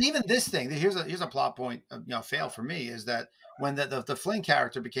 And even this thing, here's a plot point. Fail for me is that when the Flynn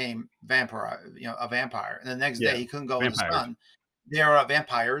character became vampire, a vampire, and the next day he couldn't go in the sun. They're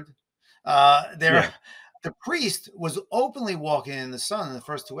vampired. The priest was openly walking in the sun in the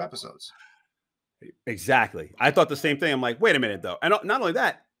first 2 episodes. Exactly. I thought the same thing. I'm like, wait a minute though, and not only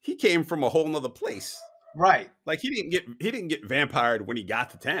that, he came from a whole nother place. Right. Like he didn't get vampired when he got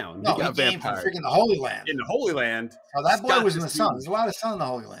to town. No, he came from freaking the Holy Land. In the Holy Land. Oh, that boy was in the sun. There's a lot of sun in the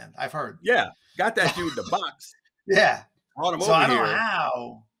Holy Land. I've heard. Yeah. Got that dude in the box. Brought him over I don't here. know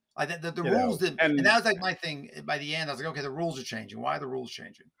how. The rules did, and that was like my thing. By the end, I was like, okay, the rules are changing. Why are the rules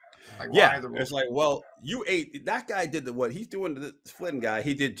changing? Like, why are the rules it's like, well, you ate that guy did what he's doing to the Flynn guy.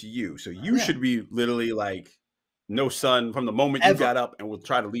 He did to you, so you should be literally like no sun from the moment you got up and will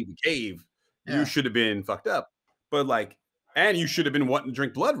try to leave the cave. You should have been fucked up. But like, and you should have been wanting to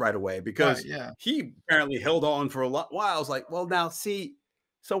drink blood right away because he apparently held on for a while. I was like, well, now see,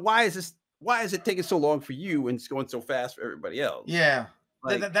 so why is it taking so long for you and it's going so fast for everybody else? Yeah.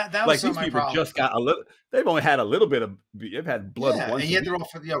 That was like some these of my people problem just with got a little. They've only had a little bit of. They've had blood yeah, once and a yet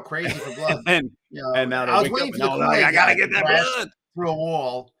week, they're all crazy for blood. and now they I was wake up waiting and for the all they're like, I Kool-Aid gotta guy get to that crash blood. through a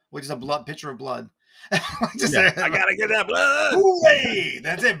wall, which is a picture of blood. Just Yeah, I gotta get that blood. Kool-Aid.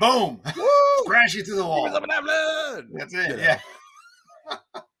 That's it. Boom. Woo! Crashing through the Give me wall. some of that blood. That's it. You know? Yeah.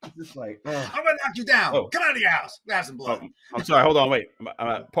 It's just like, I'm gonna knock you down. oh, Come out of your house. We have some oh, blood. I'm sorry. Hold on, wait.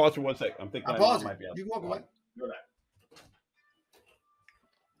 Pause for 1 second. I'm thinking I'm my mom pausing. might be out. You can walk away. Go back.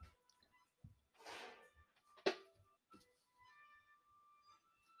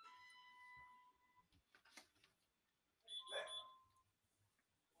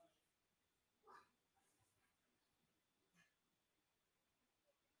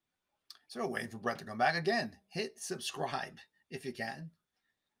 So we're waiting for Brett to come back again. Hit subscribe if you can.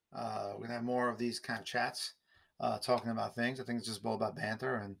 We're gonna have more of these kind of chats, talking about things. I think it's just all about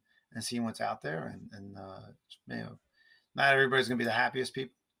banter and seeing what's out there, and not everybody's gonna be the happiest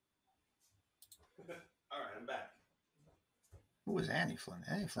people. All right, I'm back. Who was Annie Flynn?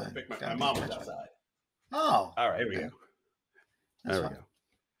 Annie Flynn. My mom was outside. Oh, all right, here we go. There we go.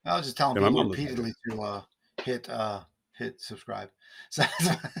 I was just telling people repeatedly to hit subscribe. So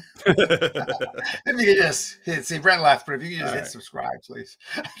if you could just see Brent left, but if you could just hit subscribe, please.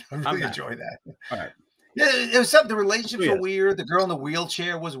 I really enjoy that. All right. Yeah, it was something. The relationships were weird. The girl in the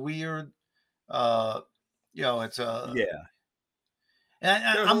wheelchair was weird. It's yeah. And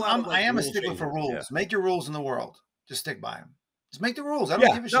I am a stickler for rules. Yeah. Make your rules in the world. Just stick by them. Just make the rules. I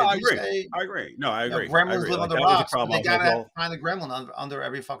don't give a shit. I agree. No, I agree. Gremlins live under rocks. They gotta find the gremlin under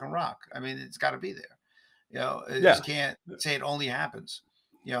every fucking rock. I mean, it's got to be there. You just can't say it only happens.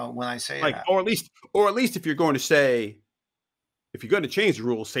 When I say it, or at least if you're going to say, if you're going to change the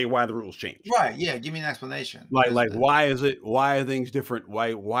rules, say why the rules changed. Right? Yeah. Give me an explanation. Like why is it? Why are things different?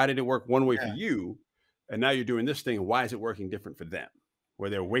 Why did it work one way for you, and now you're doing this thing? Why is it working different for them? Where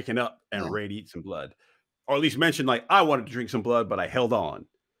they're waking up and ready to eat some blood, or at least mention like I wanted to drink some blood, but I held on.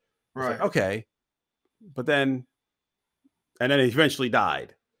 Right. Like, okay, but then he eventually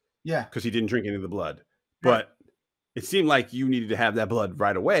died. Yeah, because he didn't drink any of the blood. But it seemed like you needed to have that blood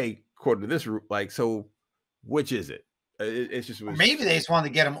right away, according to this route. Like, so which is it? It's just maybe they just wanted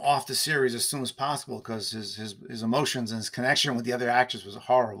to get him off the series as soon as possible because his emotions and his connection with the other actors was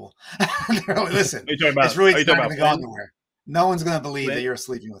horrible. They're like, listen, it's really not going to go nowhere. No one's going to believe that you're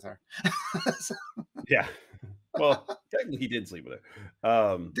sleeping with her. Yeah. Well, technically, he did sleep with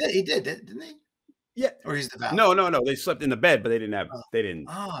her. He did, didn't he? Yeah. Or he's devout. No. They slept in the bed, but they didn't have. They didn't.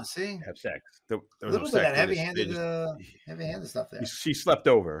 See, have sex. There was a little bit of that heavy-handed stuff there. She slept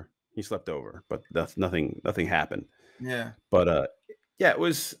over. He slept over, but that's nothing. Nothing happened. Yeah. But it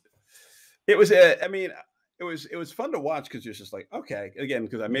was. I mean, it was fun to watch because you're just like, okay, again,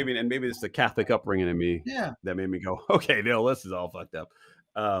 because maybe it's the Catholic upbringing in me. Yeah. That made me go, okay, no, this is all fucked up.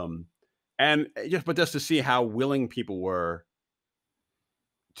 And just to see how willing people were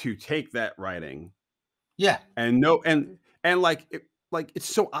to take that writing. Yeah. And it's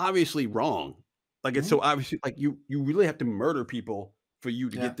so obviously wrong. Like it's so obviously like you really have to murder people for you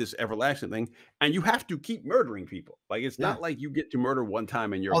to get this everlasting thing, and you have to keep murdering people. Like it's not like you get to murder one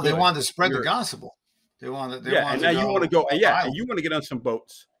time and you're. Oh, they wanted to spread the gospel. They wanted. And now you want to go. And you want to get on some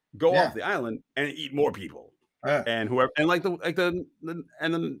boats, go off the island, and eat more people. And whoever, and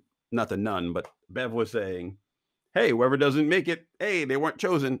not the nun, but Bev was saying, "Hey, whoever doesn't make it, hey, they weren't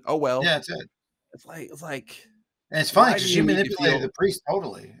chosen. Oh well." Yeah, that's it. It's like. And it's funny because she manipulated the priest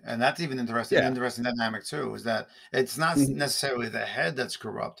totally, and that's even interesting. Yeah. Interesting dynamic too is that it's not necessarily the head that's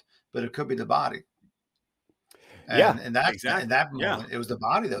corrupt, but it could be the body. And in that moment, it was the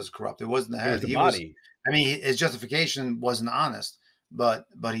body that was corrupt. It wasn't the head. It was the body. His justification wasn't honest, but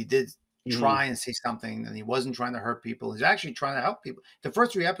he did try and see something, and he wasn't trying to hurt people. He's actually trying to help people. The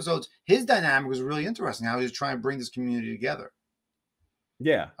first 3 episodes, his dynamic was really interesting. How he was trying to bring this community together.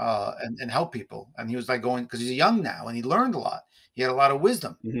 Yeah. And help people. And he was like going, because he's young now and he learned a lot. He had a lot of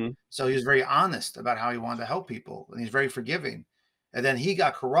wisdom. So he was very honest about how he wanted to help people. And he's very forgiving. And then he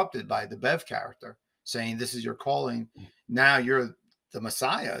got corrupted by the Bev character saying, this is your calling. Now you're the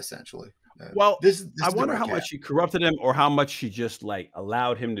Messiah, essentially. Well, I wonder how much she corrupted him or how much she just like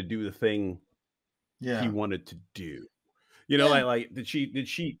allowed him to do the thing he wanted to do. Did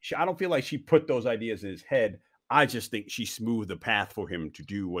she, I don't feel like she put those ideas in his head. I just think she smoothed the path for him to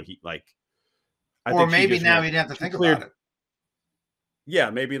do what he like. Or maybe now he didn't have to think about it. Yeah,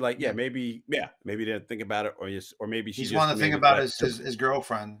 maybe maybe he didn't think about it, or maybe she just wanted to think about his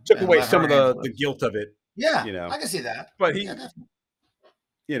girlfriend. Took away some of the guilt of it. Yeah, I can see that. But he,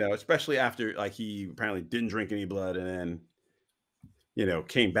 especially after like he apparently didn't drink any blood and then,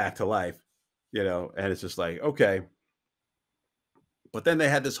 came back to life, and it's just like, okay. But then they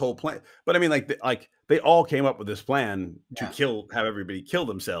had this whole plan. But I mean, like they all came up with this plan to have everybody kill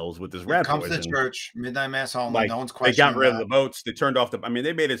themselves with this rat Comes poison. to church, midnight mass only. Like, No one's they got questioning rid of that. the boats. They turned off I mean,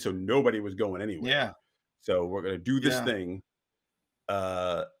 they made it so nobody was going anywhere. Yeah. So we're gonna do this thing.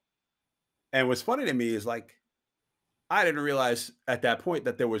 And what's funny to me is, like, I didn't realize at that point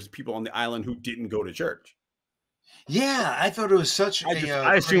that there was people on the island who didn't go to church. Yeah, I thought it was such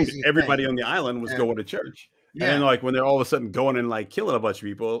I assumed everybody on the island was going to church. Yeah. And then, like, when they're all of a sudden going and, like, killing a bunch of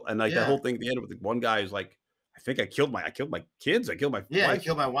people, and, like, that whole thing at the end with the one guy is like, I think I killed my kids, I killed my wife. I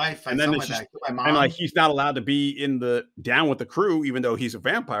killed my wife, and then I killed my mom. and, like, he's not allowed to be down with the crew, even though he's a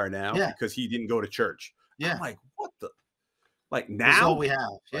vampire now, because he didn't go to church. I'm like, what the? Like, now? That's all we have.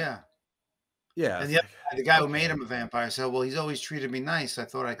 Yeah. And the guy who made him a vampire said, well, he's always treated me nice. I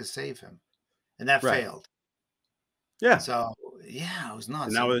thought I could save him. And that failed. Yeah. So, yeah, it was nuts.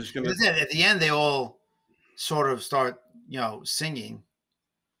 And now it's gonna... At the end, they all sort of start, singing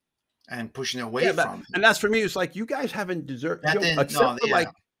and pushing away from him. And that's, for me, it's like, you guys haven't deserved, except for, like,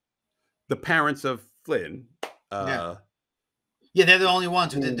 the parents of Flynn. They're the only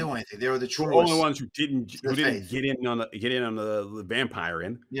ones who didn't do anything. They were the truest. The only ones who didn't get in on the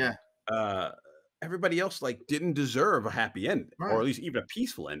vampiring. Yeah. Everybody else, like, didn't deserve a happy ending, or at least even a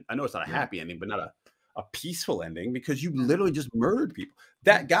peaceful end. I know it's not a happy ending, but not a peaceful ending, because you literally just murdered people.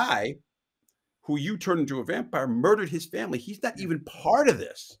 That guy who you turned into a vampire murdered his family. He's not even part of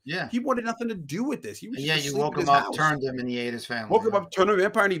this. Yeah. He wanted nothing to do with this. He was you woke him up, turned him, and he ate his family. Woke him up, turned him a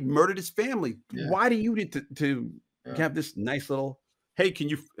vampire, and he murdered his family. Yeah. Why do you need to have this nice little, hey, can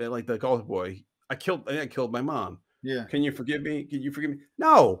you, like the golf boy, I killed my mom. Yeah. Can you forgive me? Can you forgive me?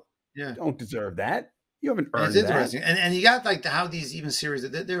 No. Yeah. You don't deserve that. You haven't earned that. It's interesting. That. And you got, like, how these even series,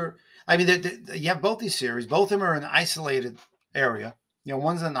 they're I mean, you have both these series. Both of them are in an isolated area.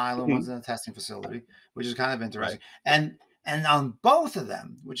 One's an island, one's in a testing facility, which is kind of interesting. Right. And on both of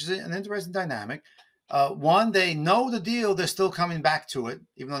them, which is an interesting dynamic, one, they know the deal. They're still coming back to it,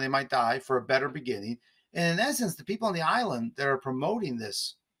 even though they might die, for a better beginning. And in essence, the people on the island that are promoting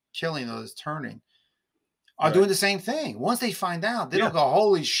this killing or this turning are doing the same thing. Once they find out, they don't go,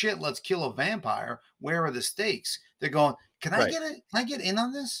 holy shit, let's kill a vampire. Where are the stakes? They're going, can I get it? Can I get in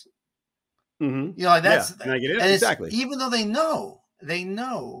on this? Mm-hmm. Like, that's can I get in? And exactly. Even though they know.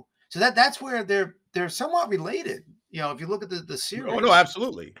 So that's where they're somewhat related. If you look at the series. Oh no,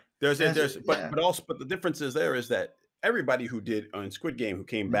 absolutely. But the difference is that everybody who did on Squid Game who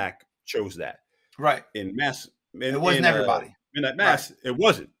came back chose that. Right. In Mass, it wasn't everybody. In that Mass, it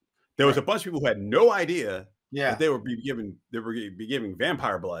wasn't. There was a bunch of people who had no idea that they would be giving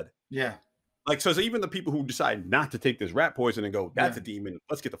vampire blood. Yeah. Like, so even the people who decide not to take this rat poison and go, that's a demon,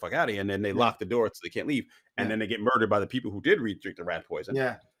 let's get the fuck out of here, and then they lock the door so they can't leave, and then they get murdered by the people who did drink the rat poison.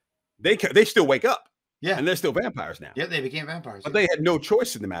 Yeah. They still wake up. Yeah. And they're still vampires now. Yeah, they became vampires. But they had no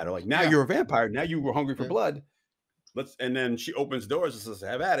choice in the matter. Like, now you're a vampire. Now you were hungry for blood. And then she opens doors and says,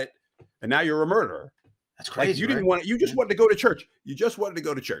 have at it. And now you're a murderer. That's crazy. Like, you just wanted to go to church. You just wanted to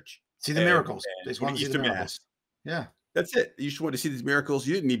go to church. See the miracles. They just wanted to see the miracles. Yeah. That's it. You just wanted to see these miracles.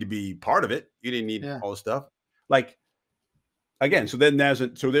 You didn't need to be part of it. You didn't need all this stuff. Like, again, so there's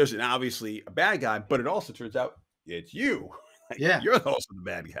an obviously a bad guy, but it also turns out it's you. Like, you're also the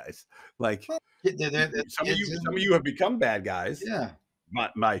bad guys. Like, some of you have become bad guys. Yeah.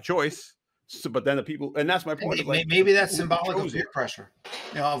 My choice. So, but then the people, and that's my point. Maybe that's symbolic of peer pressure,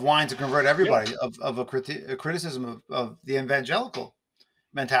 of wanting to convert everybody, of a criticism of the evangelical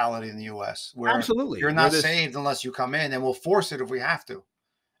mentality in the U.S. where absolutely you're not saved unless you come in, and we'll force it if we have to.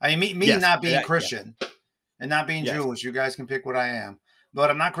 I mean, me not being Christian and not being Jewish, you guys can pick what I am, but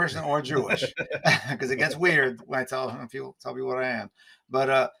I'm not Christian or Jewish because it gets weird when I tell people what I am.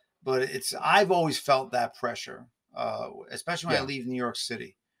 But I've always felt that pressure, especially when I leave New York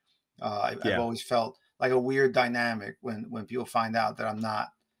City. I've always felt like a weird dynamic when people find out that I'm not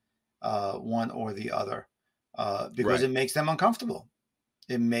one or the other, because it makes them uncomfortable.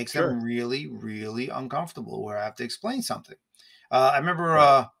 It makes them really, really uncomfortable where I have to explain something. I remember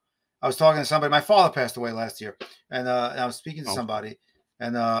I was talking to somebody. My father passed away last year, and I was speaking to somebody,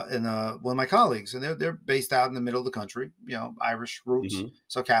 and one of my colleagues, and they're based out in the middle of the country, Irish roots,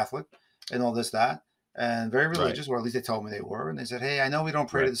 so Catholic, and all that, and very religious, or at least they told me they were. And they said, "Hey, I know we don't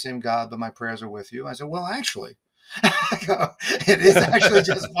pray to the same God, but my prayers are with you." I said, "Well, actually." It is actually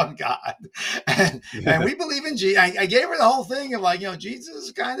just one God, and we believe in Jesus. I gave her the whole thing of like, Jesus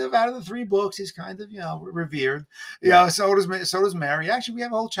is kind of out of the 3 books. He's kind of revered. So does Mary. Actually, we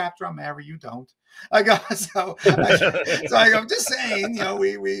have a whole chapter on Mary. You don't. I go so. I'm just saying.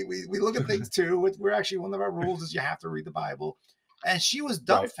 We look at things too. We're actually, one of our rules is you have to read the Bible. And she was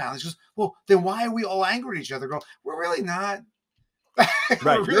dumbfounded. She goes, "Well, then why are we all angry at each other?" We're really not.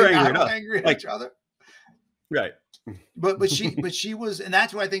 Right. We're You're really angry not enough. angry at Like, each other. right. But she was, and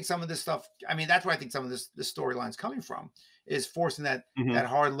that's where I think some of this stuff. I mean, that's where I think some of this storyline's coming from, is forcing that Mhm.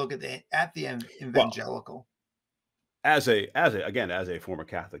 hard look at the Well, evangelical. as a former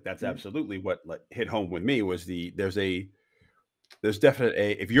Catholic, that's Mm. absolutely what like hit home with me was there's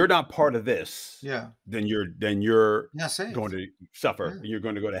definitely if you're not part of this, Yeah, then you're yeah, going saved. to suffer. Yeah, You're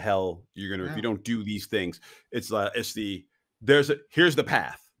going to go to hell. You're going to if you yeah, don't do these things. Here's the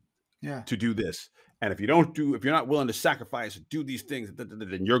path yeah, to do this. And if you're not willing to sacrifice and do these things,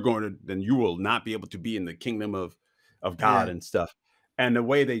 then you will not be able to be in the kingdom of God yeah. and stuff. And the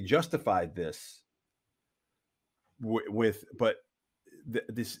way they justified this but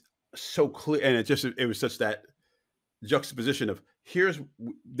this so clear, and it was such that juxtaposition of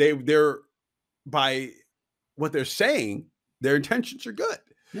they're by what they're saying, their intentions are good.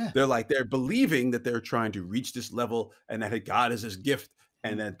 Yeah. They're believing that they're trying to reach this level and that God is this gift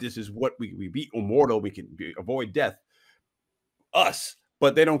and Mm. that this is what we beat immortal, we can avoid death. Us,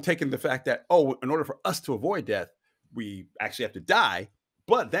 but they don't take in the fact that, oh, in order for us to avoid death, we actually have to die,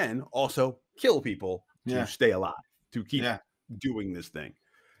 but then also kill people to Yeah. stay alive, to keep Yeah. doing this thing.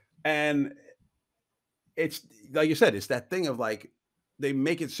 And it's like you said, it's that thing of like they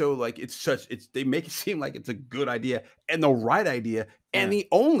make it so like they make it seem like it's a good idea and the right idea and Yeah. the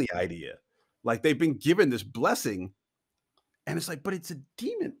only idea. Like they've been given this blessing, and it's like, but it's a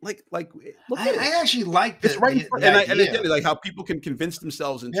demon. Like look at it. I actually like It's right in front, the and again, idea. like how people can convince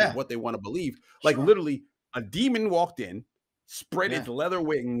themselves into Yeah. what they want to believe. Like Sure. literally, a demon walked in, spread Yeah. its leather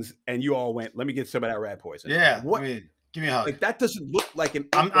wings, and you all went, "Let me get some of that rat poison." Yeah. What? Give me a hug. Like that doesn't look like an.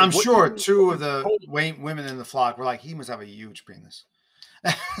 I'm sure two what of you the told- women in the flock were like, he must have a huge penis.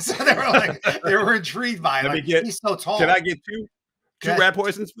 So they were intrigued by it. Let me Like, get. he's so tall. Can I get two Okay. rat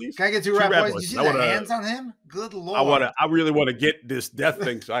poisons, please? Can I get two Two rat rat poisons? You see poisons. the hands on him? Good Lord. I really want to get this death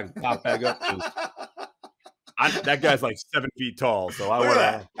thing so I can pop back up. That guy's like 7 feet tall, so I Look want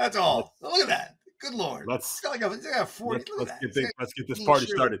at that. to. That's all. Look at that. Good Lord. Let's He's got like a 40. Look at that. let's get this Clean party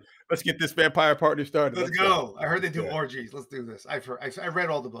shoe. started. Let's get this vampire party started. Let's go. I heard they do orgies. Let's do this. I read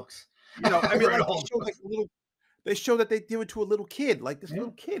all the books. You know, I mean, read like all the books. they show that they do it to a little kid. Like this Yeah.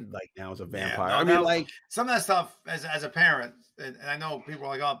 little kid, like now is a Yeah, vampire. no, I mean, now, like some of that stuff as a parent, and I know people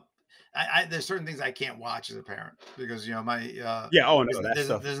are like, oh, there's certain things I can't watch as a parent because my yeah. Oh no, that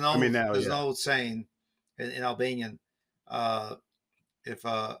stuff. there's no I mean, now there's no old saying in Albanian if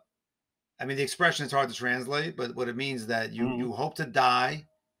I mean the expression is hard to translate, but what it means is that you hope to die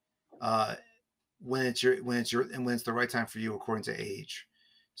when it's the right time for you according to age.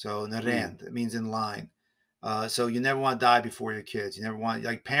 So narend, it means in line. So you never want to die before your kids. You never want,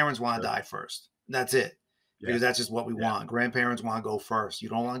 like, parents want to die first. That's it. Because that's just what we want. Grandparents want to go first. You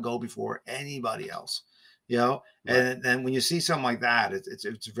don't want to go before anybody else. Right. And then when you see something like that,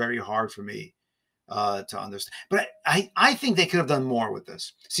 it's very hard for me to understand. But I think they could have done more with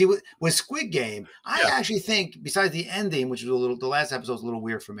this. See, with Squid Game, I actually think, besides the ending, which was the last episode was a little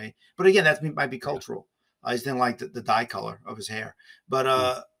weird for me. But again, that might be cultural. I just didn't like the dye color of his hair. But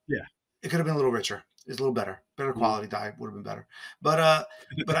it could have been a little richer. It's a little better quality dye would have been better. But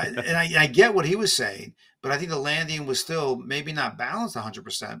I get what he was saying, but I think the landing was still maybe not balanced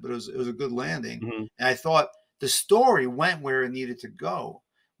 100%, but it was a good landing. And I thought the story went where it needed to go.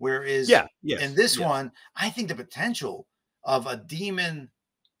 Whereas in this one, I think the potential of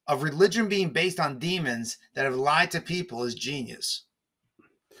of religion being based on demons that have lied to people is genius.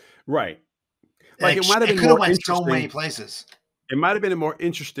 Right. Like it might have been could have more went so interesting. many places. It might have been a more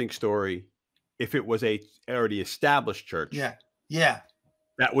interesting story if it was a already established church. Yeah.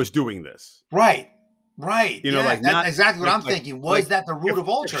 That was doing this. Right. You know, like that's exactly what I'm thinking. Was that the root of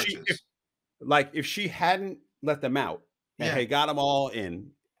all churches? If she hadn't let them out and had got them all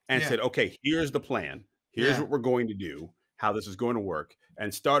in and said, okay, here's the plan. Here's what we're going to do, how this is going to work,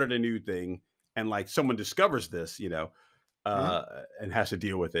 and started a new thing. And like someone discovers this, and has to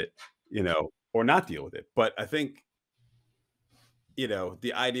deal with it, or not deal with it. But I think,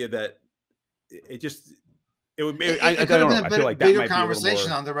 the idea that it would be, I don't know. I feel like that might be a conversation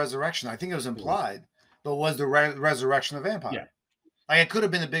more, on the resurrection. I think it was implied, but was the resurrection of vampire? Yeah. Like it could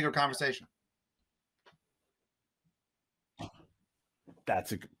have been a bigger conversation.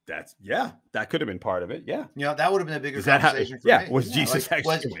 That could have been part of it. Yeah. That would have been a bigger conversation for me. Was Jesus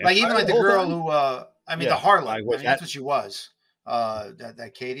actually like even like the girl who the harlot. That's what she was.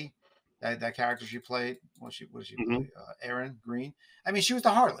 That Katie, that character she played. What she play? Erin Green. I mean, she was the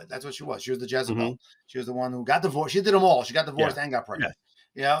harlot. That's what she was. She was the Jezebel. She was the one who got divorced. She did them all. She got divorced and got pregnant.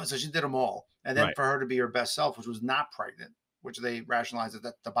 So she did them all. And then for her to be her best self, which was not pregnant, which they rationalized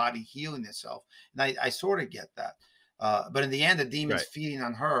that the body healing itself. And I sort of get that. But in the end, the demon's Right. feeding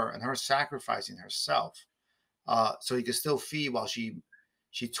on her and her sacrificing herself, so he could still feed while she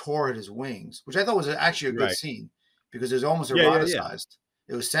tore at his wings, which I thought was actually a good Right. scene because it was almost Yeah. Yeah. Yeah. eroticized.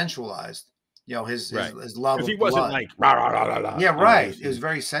 It was sensualized. You know, Right. his love Because he of wasn't blood. like rah, rah, rah, rah, rah. Yeah, You know, right. It was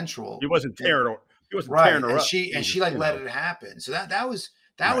very sensual. he wasn't And, tearing her. He wasn't tearing right, her and up. she He was and she just, like you let know. it happen. So that Right.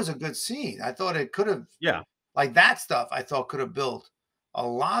 was a good scene. I thought it could have, Yeah. like, that stuff I thought could have built a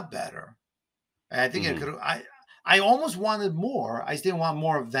lot better. And I think it Hmm. could have. I almost wanted more. I just didn't want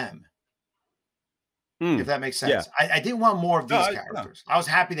more of them, if that makes Yeah. sense. I didn't want more of No, these no. characters. I was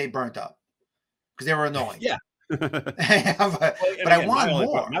happy they burnt up because they were annoying. Yeah. Well, and But I again, wanted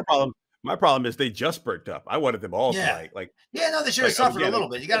more. my problem is they just burnt up. I wanted them all to Yeah. like Yeah, no, they should have suffered a again, little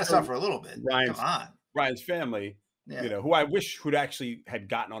bit. You got to for suffer a little bit. Come Ryan's on. Ryan's family, Yeah. who I wish who'd actually had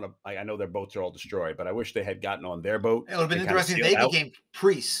gotten on I know their boats are all destroyed, but I wish they had gotten on their boat It would have been and kind of interesting if sailed they out, became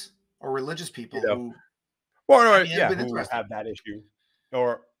priests or religious you people know, who, I or mean, it would have yeah, been who interesting. have that issue,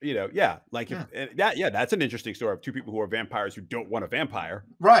 or yeah, like if Yeah. that's an interesting story of two people who are vampires who don't want a vampire,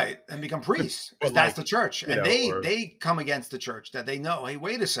 Right. And become priests because but that's like the church. And or they come against the church that they know, hey,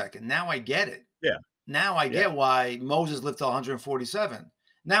 wait a second. Now I get it. yeah, Now I yeah, get why Moses lived till 147.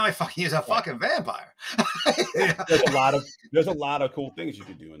 Now I fucking he's a right. fucking vampire. Yeah. There's a lot of cool things you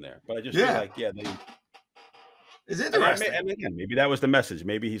could do in there, but I just feel Yeah. like they. It's And interesting. again, maybe that was the message.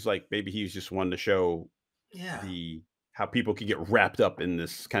 Maybe he's just wanting to show Yeah. how people can get wrapped up in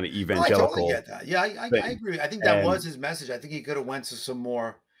this kind of No, I totally evangelical get that. Yeah, I thing. agree. I think that And was his message. I think he could have went to some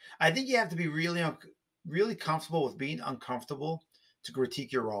more. I think you have to be really, really comfortable with being uncomfortable to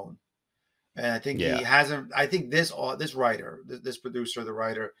critique your own. And I think he yeah, hasn't. I think this writer, this producer, the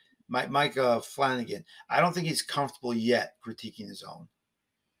writer, Mike Flanagan. I don't think he's comfortable yet critiquing his own.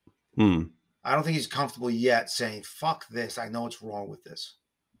 hmm. I don't think he's comfortable yet saying "fuck this." I know what's wrong with this.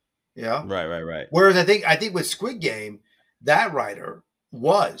 Yeah. Right. Whereas I think with Squid Game, that writer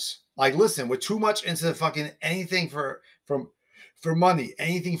was like, listen, we're too much into the fucking anything for money,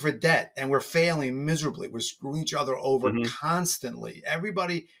 anything for debt, and we're failing miserably. We're screwing each other over Hmm. constantly.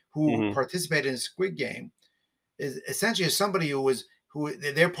 Everybody who Hmm. participated in Squid Game is essentially somebody who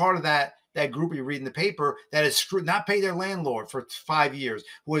they're part of that group you read in the paper that has not paid their landlord for 5 years,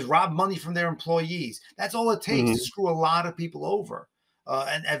 who has robbed money from their employees. That's all it takes to Hmm. screw a lot of people over.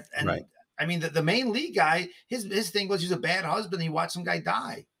 And Right. I mean, the main lead guy, his thing was he was a bad husband. He watched some guy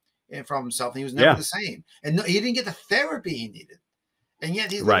die from himself, and he was never Yeah. the same. And he didn't get the therapy he needed. And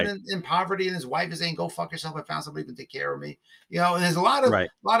yet he's Right. living in poverty, and his wife is saying, "Go fuck yourself. I found somebody who can take care of me." And there's a lot Right.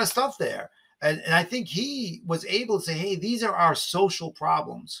 of stuff there. And I think he was able to say, "Hey, these are our social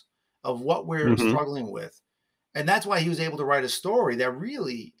problems of what we're Hmm. struggling with." And that's why he was able to write a story that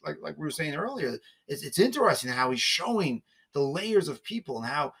really, like we were saying earlier, it's interesting how he's showing the layers of people and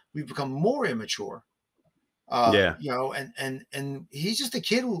how we've become more immature. Yeah. And he's just a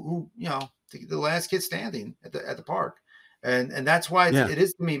kid who the last kid standing at the park. And that's why Yeah. it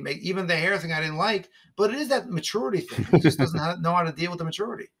is to me, even the hair thing I didn't like, but it is that maturity thing. He just doesn't know how to deal with the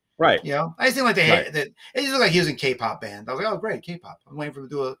maturity. Right. I just didn't like the hair. Right. It just looked like he was in K-pop band. I was like, oh, great, K-pop. I'm waiting for him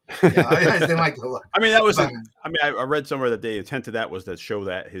to do I just didn't like the look. I mean, that was. But, I read somewhere that the intent of that was to show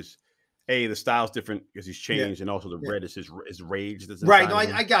that the style's different because he's changed, and also the red is his rage. That's right. No, inside of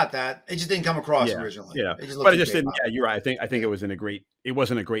him. I got that. It just didn't come across Yeah, originally. yeah, It just but looked it just like didn't. K-pop. Yeah, you're right. I think it wasn't a great. It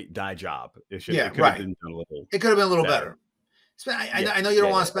wasn't a great dye job. It could have Right. been done a little. It could have been a little better. better. I know you don't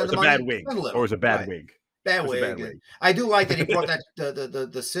want to spend the money. Or it was a bad wig. Spend a little. Or it was a bad Right. wig. Bad It was a bad wig. wig. I do like that he brought that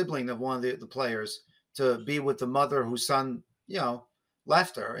the sibling of one of the players to be with the mother whose son,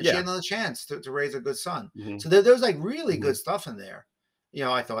 left her, and she Yeah. had another chance to raise a good son. Mhm. So there's like really Mhm. good stuff in there.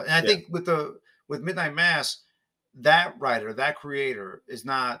 I thought, and I Yeah. think with Midnight Mass, that writer, that creator is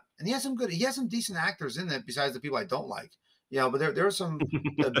not, and he has some decent actors in it besides the people I don't like. But there are some.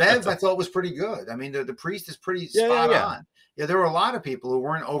 The Bev I thought was pretty good. I mean, the priest is pretty spot Yeah. on. Yeah, there were a lot of people who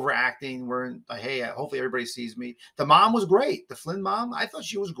weren't overacting, weren't like, hey, hopefully everybody sees me. The mom was great. The Flynn mom, I thought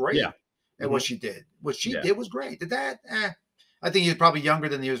she was great Yeah. at what she did. What she Yeah. did was great. Did that? I think he was probably younger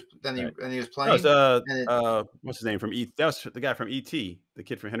than he was Right. than he was That playing. was what's his name from E? That was the guy from E.T., the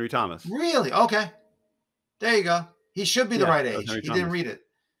kid from Henry Thomas. Really? Okay. There you go. He should be the Yeah, right that was age. Henry He didn't Thomas. read it.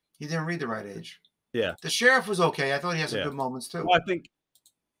 He didn't read the right age. Yeah. The sheriff was okay. I thought he had some Yeah. good moments too. Well, I think.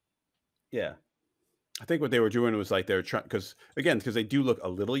 Yeah. I think what they were doing was like they were trying because they do look a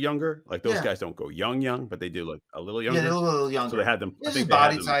little younger. Like those Yeah. guys don't go young, but they do look a little Yeah, younger. they're a little younger. So they had them. I This is think they had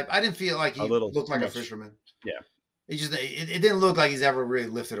body them type. I didn't feel like he a little looked too like a much. fisherman. Yeah. It didn't look like he's ever really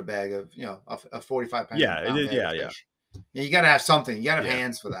lifted a bag of a 45-pound Yeah. It did. bag of Yeah. fish. You got to have something. You got to have Yeah.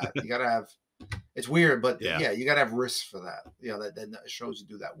 hands for that. You got to have. It's weird, but Yeah. you got to have wrists for that. That shows you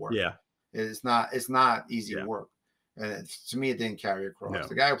do that work. Yeah. It's not easy Yeah. work. And to me, it didn't carry across. No.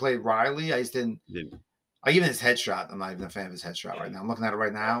 The guy who played Riley, I just didn't. Didn't. Like even his headshot, I'm not even a fan of his headshot right now. I'm looking at it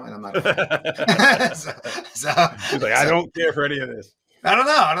right now, and I'm not a fan. He's like, I don't care for any of this. I don't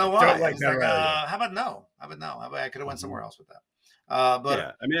know. I don't know why. Don't like that right how about no? How about no? How about I could have went somewhere else with that? But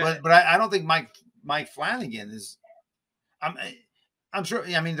yeah, I mean, but I don't think Mike Flanagan is. I'm sure.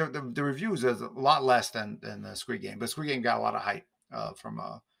 I mean, the reviews is a lot less than the Squid Game, but Squid Game got a lot of hype from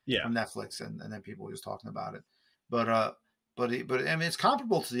Netflix, and then people were just talking about it. But I mean, it's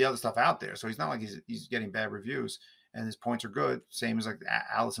comparable to the other stuff out there, so he's not like he's getting bad reviews, and his points are good. Same as like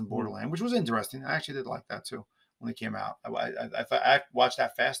Alice in Borderland, which was interesting. I actually did like that too when it came out. I watched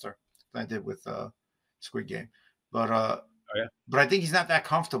that faster than I did with Squid Game, but I think he's not that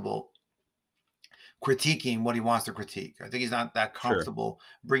comfortable critiquing what he wants to critique. I think he's not that comfortable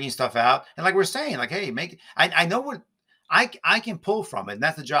bringing stuff out. And like we're saying, like, hey, I know what I can pull from it. And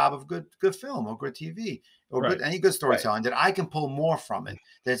that's the job of good film or good TV or any good storytelling, that I can pull more from it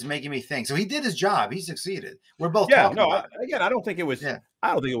that's making me think. So he did his job. He succeeded. We're both talking about it. Again, I don't think it was I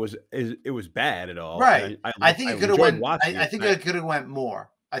don't think it was bad at all. Right. I think it could have went I think it could have went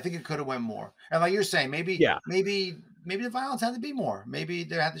more. I think it could have went more. And like you're saying, maybe the violence had to be more. Maybe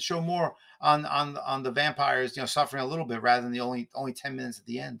they had to show more on the vampires, suffering a little bit rather than the only 10 minutes at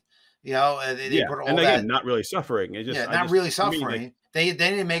the end. They put all and that, again, not really suffering. It just not really suffering. Like, they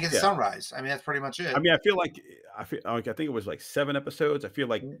didn't make it sunrise. I mean, that's pretty much it. I mean, I feel like I think it was like 7 episodes. I feel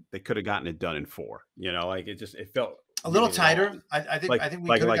like they could have gotten it done in 4. Like it felt a little tighter. I think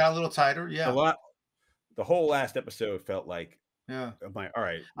we could have got a little tighter. Yeah. The whole last episode felt like. Yeah, I'm like, all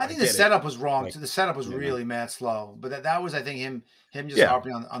right. I think the setup was wrong. Like, the setup was really mad slow. But that was, I think, him just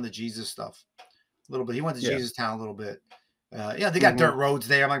harping on the Jesus stuff a little bit. He went to Jesus Town a little bit. They got dirt roads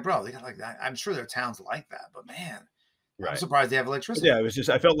there. I'm like, bro, they got like that. I'm sure there are towns like that, but man, I'm surprised they have electricity. Yeah, it was just.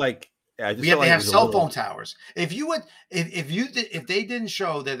 I felt like. They have cell phone towers. If they didn't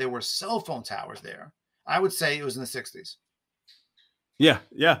show that there were cell phone towers there, I would say it was in the 60s. Yeah.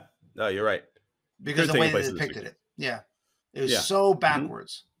 No, you're right. Because the way they depicted it. Yeah. It was so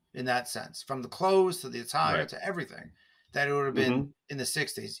backwards in that sense, from the clothes to the attire to everything, that it would have been in the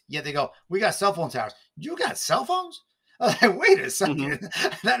 60s. Yet they go, we got cell phone towers. You got cell phones? Wait a second.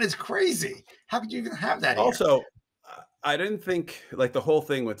 That is crazy. How could you even have that here? Also, I didn't think, like, the whole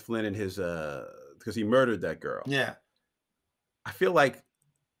thing with Flynn and his, because he murdered that girl. Yeah. I feel like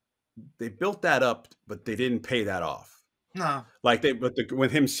they built that up, but they didn't pay that off. No, like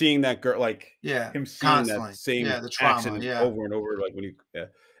with him seeing that girl, like him seeing constantly. That same the trauma, accident over and over, like when you, and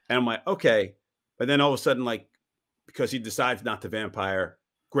I'm like, okay, but then all of a sudden, like, because he decides not to vampire,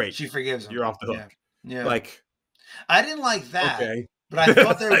 great, she forgives him. You're off the hook. Yeah. Like, I didn't like that, but I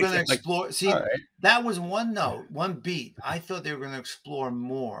thought they were going to explore. See, that was one beat. I thought they were going to explore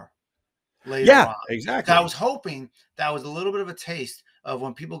more later on. Exactly. So I was hoping that was a little bit of a taste of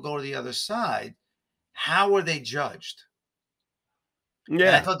when people go to the other side. How are they judged? Yeah,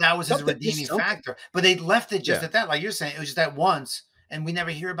 and I thought that was his redeeming factor, but they left it just at that. Like you're saying, it was just that once, and we never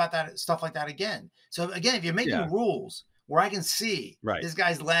hear about that stuff like that again. So again, if you're making rules where I can see this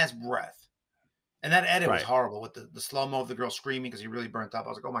guy's last breath, and that edit was horrible with the slow-mo of the girl screaming because he really burnt up. I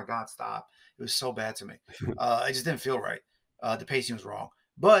was like, oh my God, stop. It was so bad to me. It just didn't feel right. The pacing was wrong,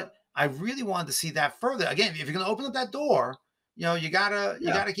 but I really wanted to see that further. Again, if you're going to open up that door, you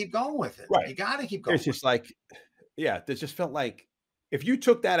gotta keep going with it. Right. You gotta keep going. It's just like, it just felt like, if you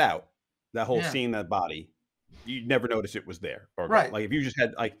took that out, that whole seeing that body, you'd never notice it was there. Or like if you just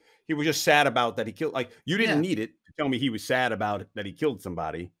had, like, he was just sad about that he killed, like, you didn't need it to tell me he was sad about that he killed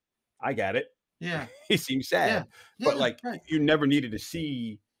somebody. I got it. Yeah. He seemed sad. But you never needed to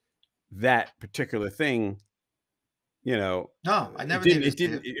see that particular thing, No, I never didn't.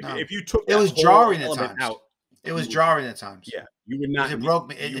 If you took that, it was jarring at times. Out, it was jarring at times. Yeah. You would not. It broke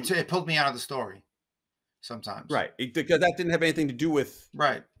me. It pulled me out of the story. Sometimes, right? Because that didn't have anything to do with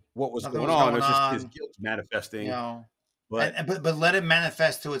what was going on. It was just his guilt manifesting. But let it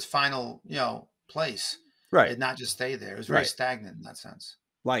manifest to its final, place, and not just stay there. It was very stagnant in that sense.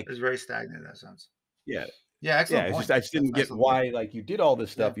 Like, it was very stagnant in that sense. Yeah, excellent point. I just didn't get why, like, you did all this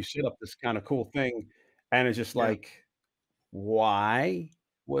stuff. You set up this kind of cool thing, and it's just like, why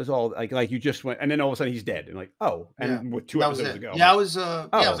was all like you just went, and then all of a sudden he's dead, and like, and with 2 episodes ago, I was like,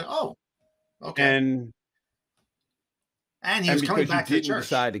 oh, okay. And he was coming back to the church.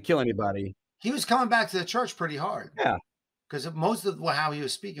 Decide to kill anybody. He was coming back to the church pretty hard. Yeah, because most of how he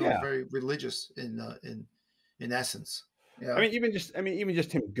was speaking was very religious in essence. Yeah. I mean, even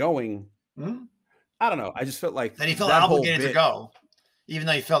just him going. I don't know. I just felt like that he felt obligated to go, even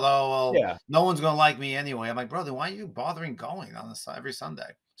though he felt, no one's going to like me anyway. I'm like, brother, why are you bothering going on this every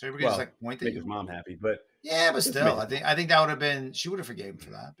Sunday? So everybody's like pointing. Make his mom happy, but Yeah, but It's still, manageable. I think that would have been, she would have forgave him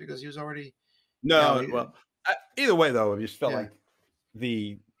for that because he was already, No, he, well, either way though, I just felt yeah, like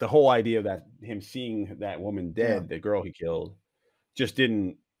the whole idea of that him seeing that woman yeah, dead, the girl he killed, just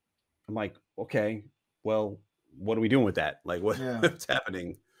didn't. I'm like, okay, well, what are we doing with that? Like, yeah. what's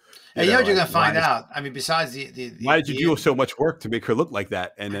happening? And you know what you're Like gonna find out. I mean, besides why did you the do so much work to make her look like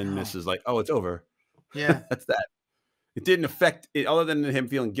that? And I then know. this is like, oh, it's over. Yeah, That's that. It didn't affect it, other than him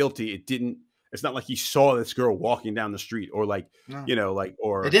feeling guilty. It didn't. It's not like he saw this girl walking down the street, or like, no, like, it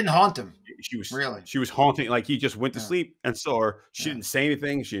or didn't haunt him she was really. she was haunting. Like he just went to Yeah, sleep and saw her. She yeah, didn't say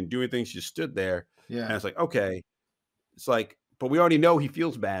anything. She didn't do anything. She just stood there, and yeah, it's like, okay. It's like, but we already know he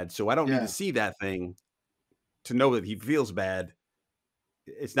feels bad, so I don't need to yeah, see that thing to know that he feels bad.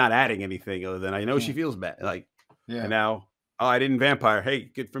 It's not adding anything other than I know she yeah, feels bad. Like, and yeah, now, oh, I didn't vampire. Hey,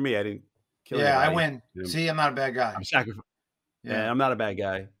 good for me. I didn't kill yeah. I anybody. win. See, I'm not a bad guy. I'm sacrificing. Yeah, I'm not a bad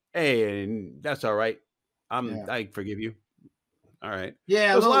guy. Hey, and that's all right. yeah, I forgive you. All right. yeah.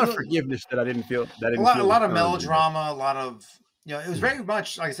 There was a lot of forgiveness that I didn't feel. That I didn't A feel was lot of earned in this. melodrama, a lot of, it was very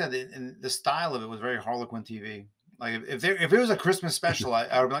much like I said, and the style of it was very Harlequin TV. Like if it was a Christmas special,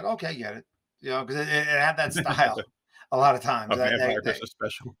 I would be like, okay, I get it, because it had that style. A lot of times, A vampire Christmas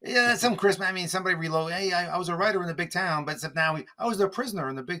special. yeah, that's some Christmas. I mean, somebody reload. Hey, I was a writer in the big town, but except now I was a prisoner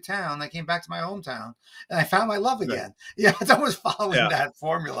in the big town. I came back to my hometown and I found my love Right. again. Yeah, it's always following Yeah. that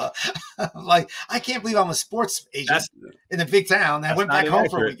formula. Like, I can't believe I'm a sports agent That's in a big town. I went not back home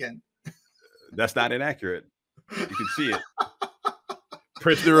for a inaccurate. weekend. That's not inaccurate. You can see it.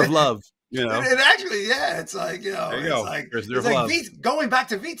 Prisoner of love. It actually, yeah, it's like, There you it's go. like Prisoner it's of like love. Going back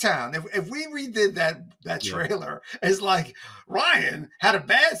to V Town. If we redid that Yeah. trailer, it's like Ryan had a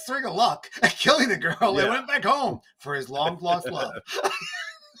bad string of luck at killing the girl and Yeah. went back home for his long lost love.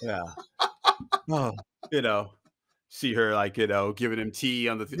 Yeah. Oh, see her like, giving him tea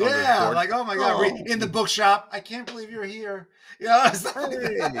on the Yeah, porch. like, oh my God, in the bookshop. I can't believe you're here. Yeah, it's like,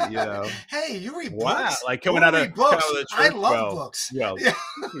 Hey, hey, you read wow, books? like Who coming out of read books? the I church. love Well, books. well, Yeah.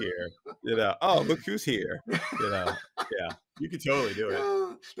 who's here? Oh, look who's here. Yeah, you could totally do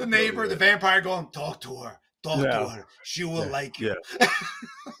it. The neighbor, the vampire going, talk to her. Talk to Yeah. her. She will like you.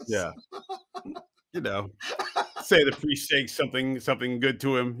 Yeah. Say the priest saying something good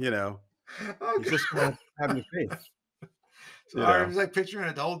to him. He's just having faith. So I was like picturing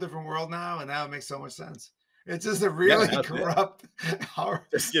a whole different world now, and now it makes so much sense. It's just a really corrupt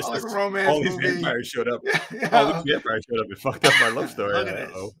romance all these movie. vampires showed up. Yeah. All these vampires showed up and fucked up my love story. Look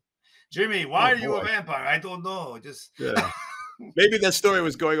at this. Jimmy, why are you a vampire? I don't know. Just maybe that story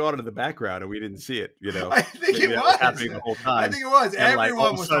was going on in the background and we didn't see it. I think maybe it was happening the whole time. I think it was. And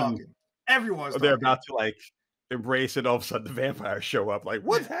Everyone was talking. Everyone was talking. They're about to like embrace it. All of a sudden, the vampires show up. Like,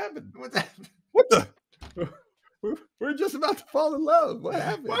 what's happened? What's happened? What the? We're just about to fall in love. What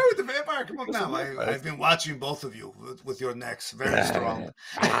happened? Why would the vampire come up now? I've been watching both of you with your necks very strong.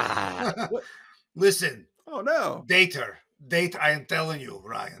 Listen. Oh no. Date her. I am telling you,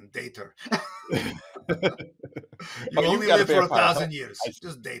 Ryan. Date her. You only live for 1,000 years.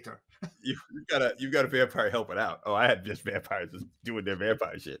 Just date her. You've got a vampire helping out. Oh, I had just vampires just doing their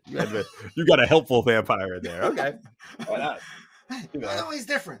vampire shit. You got a helpful vampire in there. Okay. Why not? No, he's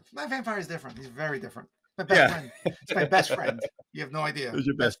different. My vampire is different. He's very different. My best friend. It's my best friend. You have no idea. Who's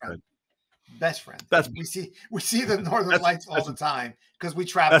your best friend? Best friend. We see the Northern Lights all the time because we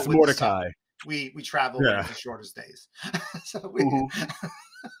travel. That's Mordecai. We travel with the shortest days. So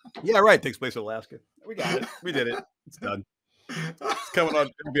yeah, right. Takes place in Alaska. We got it. We did it. It's done. It's coming on.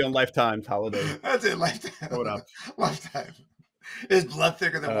 It'll be on Lifetime's holiday. That's it. Lifetime. Coming up. Lifetime. Is blood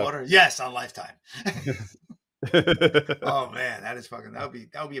thicker than water? Yes, on Lifetime. Oh man, that is fucking. That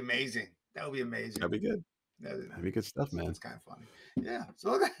would be amazing. That would be amazing. That'd be good. That'd be good stuff, man. It's kind of funny. Yeah.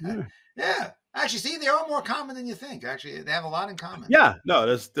 So yeah. Actually, see, they are more common than you think. Actually, they have a lot in common. Yeah. No,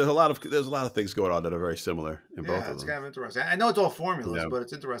 there's a lot of things going on that are very similar in both of them. It's kind of interesting. I know it's all formulas, but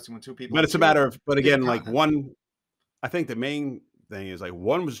it's interesting when two people. But it's a matter of. But again, like one, I think the main thing is like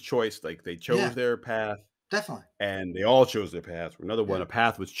one was choice. Like they chose their path. Definitely. And they all chose their path. Another one, a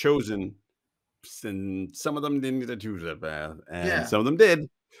path was chosen, and some of them didn't choose that path, and some of them did.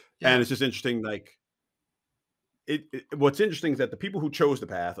 And it's just interesting, like what's interesting is that the people who chose the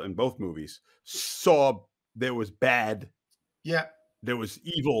path in both movies saw there was bad. Yeah. There was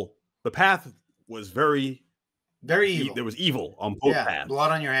evil. The path was very evil. There was evil on both paths.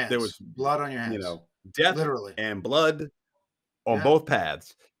 Blood on your hands. There was blood on your hands. Death literally and blood on both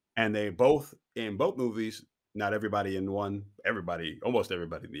paths. And they both in both movies, not everybody in one, almost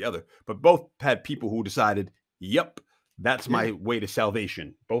everybody in the other, but both had people who decided, yep, that's my way to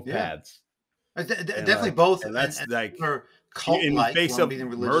salvation. Both paths. Definitely both. And that's in the cult-like, face one of being a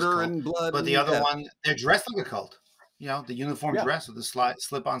religious murder cult, and blood. but the And, other one, they're dressed like a cult. You know, the uniform yeah, dress with the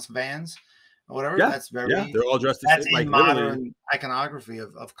slip-on Vans or whatever. yeah, yeah. They're all dressed the That's same, in like literally. modern iconography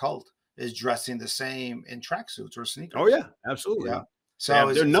of cult, is dressing the same in tracksuits or Oh sneakers. yeah, Yeah. absolutely. So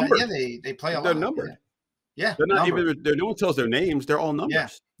They're yeah, numbered. they play a They're lot. Yeah. numbered. Yeah. They're not Numbered. even. They're, no one tells their names. They're all Yeah.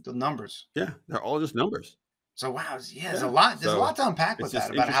 numbers. The numbers. Yeah, they're all just numbers. So wow, yeah, there's a Yeah. lot. There's a So lot to unpack it's with that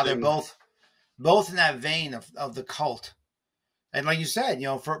just about how they're interesting. both in that vein of the cult. And like you said, you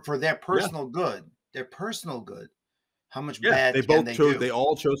know, for their Yeah, personal good, how much yeah. They bad can both they chose. do? They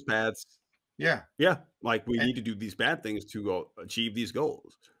all chose paths. Yeah. Yeah, like we And need to do these bad things to go achieve these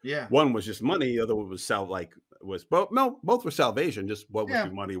goals. yeah. One was just money. The other one was was both. No, both were salvation. Just one was Yeah.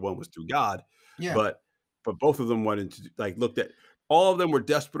 through money. One was through God. Yeah. But both of them wanted to looked at. All of them were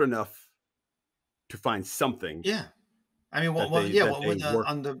desperate enough to find something Yeah. I mean, that they with worked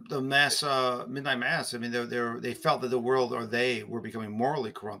on the mass midnight mass. I mean, they felt that the world, or they were becoming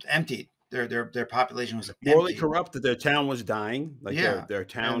morally corrupt, emptied. Their population was morally emptied. corrupt. That their town was dying. Like Yeah. their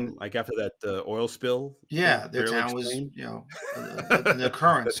town, And like after that oil spill, yeah, their fairly town was, explained. you know, an That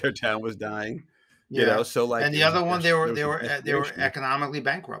occurrence. their town was dying. Yeah. So like And the other one, they there were was they some were they were desperation. economically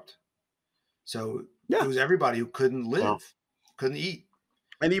bankrupt. So it Yeah. was everybody who couldn't Well, live, couldn't eat.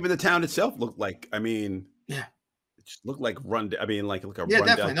 and even the town itself looked like. I mean, Yeah. it just looked like run. I mean, like a Yeah, rundown.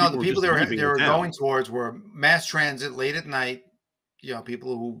 definitely. No, the People were people just leaving they the were going town. towards were mass transit late at night. You know,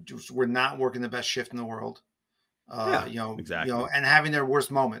 people who just were not working the best shift in the world. Yeah, And having their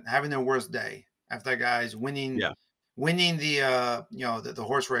worst moment, having their worst day after that guy's yeah. winning the the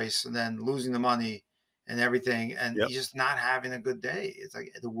horse race and then losing the money and everything, and Yep. he's just not having a good day. It's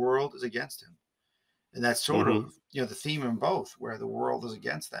like the world is against him, and that's sort Hmm. of the theme in both, where the world is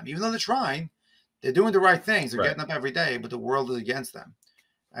against them, even though they're trying, they're doing the right things, they're Right. getting up every day, but the world is against them,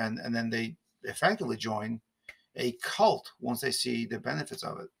 and then they effectively join a cult once they see the benefits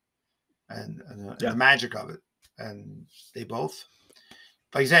of it and the Yeah. magic of it. And they both,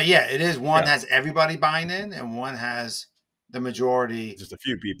 like you said, yeah, it is. One Yeah. has everybody buying in, and one has the majority. Just a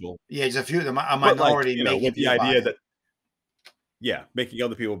few people, Yeah, just a few, a but minority making with the people buy idea in. that making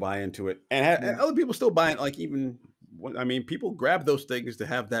other people buy into it, and Yeah. other people still buy it. Like even, I mean, people grab those things to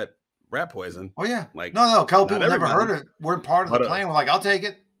have that rat poison. Oh yeah, Like no, cult not people never heard everybody, it, weren't part of the but plan. We're like, I'll take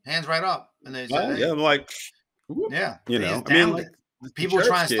it, hands right up, and they said, yeah, hey, I'm like, whoop, yeah, they just I mean, downed like it. the People were church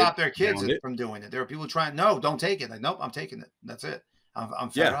trying to kid stop their kids downed it. from doing it. There were people trying, no, don't take it. Like, nope, I'm taking it. That's it. I'm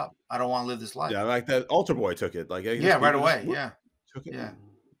fed Yeah, up. I don't want to live this life. yeah, like that altar boy took it. Like Yeah, right people just away. Yeah, took it. yeah,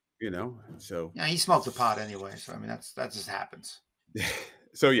 So yeah. He smoked the pot anyway, so I mean, that just happens.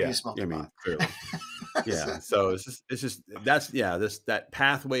 so He yeah, smoked I the mean, pot. clearly. Yeah, so it's just that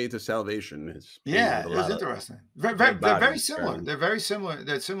pathway to salvation is Yeah, with a it was lot of interesting. They're dead very bodies similar. and They're very similar.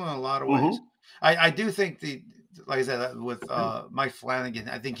 They're similar in a lot of ways. Mhm. I do think like I said, with Mike Flanagan,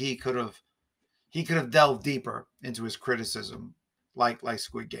 I think he could have delved deeper into his criticism, like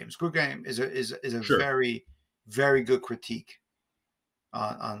Squid Game. Squid Game is a Sure. very, very good critique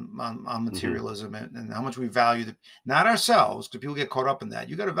on Mhm. materialism and how much we value not ourselves, because people get caught up in that.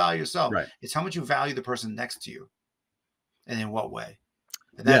 You got to value yourself. Right. It's how much you value the person next to you, and in what way.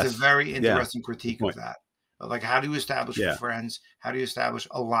 And that's a Yes. very Yeah. interesting Good critique of point. that. Like, how do you establish Yeah. friends? How do you establish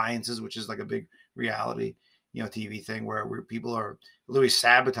alliances, which is like a big reality, TV thing where people are literally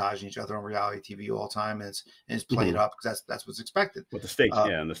sabotaging each other on reality TV all the time, and it's played Mhm. up because that's what's expected. But the stakes, Uh,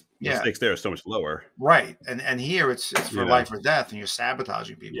 and the yeah, stakes there are so much lower. right. And here it's You for know. life or death, and you're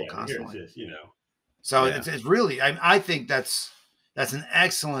sabotaging people Yeah, here it's constantly. just So yeah. it's really, I think that's an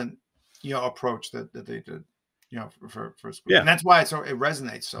excellent approach that they did for Squid. Yeah. And that's why it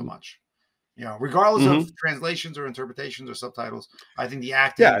resonates so much. Regardless Mhm. of translations or interpretations or subtitles, I think the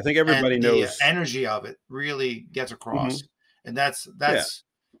acting Yeah, I think everybody and knows. the energy of it really gets across, Mhm. and that's Yeah.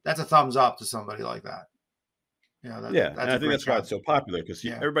 a thumbs up to somebody like that. Yeah, That's and I a think great that's why job. it's so popular because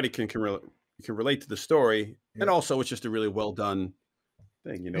Yeah. everybody can relate to the story, Yeah. and also it's just a really well done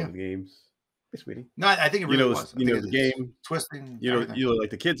thing. Yeah. The games. Hey, sweetie. No, I think it really was. I think the it's game. twisting. You Everything. like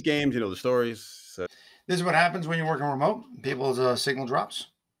the kids' games. The stories. So. This is what happens when you're working remote. People's signal drops.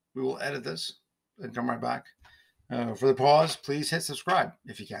 We will edit this and come right back. For the pause, please hit subscribe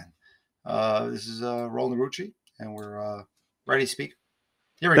if you can. This is Roland Uruci, and we're ready to speak.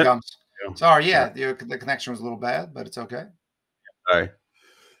 Here he comes. Yeah. Sorry, the connection was a little bad, but it's okay. All right.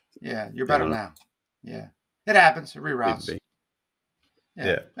 Yeah, you're better now. Yeah, it happens. It reroutes.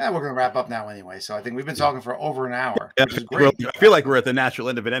 Yeah. We're going to wrap up now anyway. So I think we've been talking for over an hour, Yeah, which is great. I feel like we're at the natural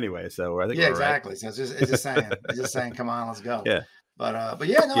end of it anyway, so I think we're exactly. Right. So it's just saying, come on, let's go. Yeah. But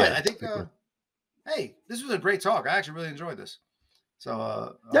yeah, no, I think. Hey, this was a great talk. I actually really enjoyed this.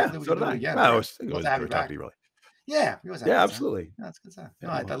 So yeah, hopefully we can do it again. I was Love to have you back. really. Yeah, we always have Yeah, a good time. absolutely. No, it's a good time. Yeah,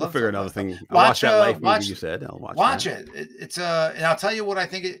 No, I we'll love figure talking another about stuff. thing. I'll watch that Life movie you said. I'll watch it. It's and I'll tell you what I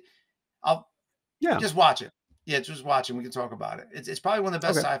think I'll Yeah. just watch it. Yeah, just watch it. We can talk about it. It's probably one of the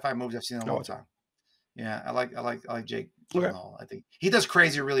best Okay. sci-fi movies I've seen in a I'll long watch it. time. Yeah, I like Jake Okay. Gyllenhaal. I think he does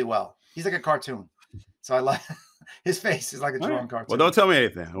crazy really well. He's like a cartoon. So I like his face is like a All drawn right. cartoon. Well, don't tell me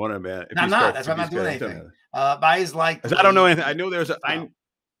anything. I want to, man. No, I'm not. That's why I'm not doing anything. But I just like. 'Cause I don't know anything. I know there's a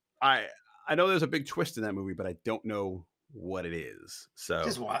I know there's a big twist in that movie, but I don't know what it is. So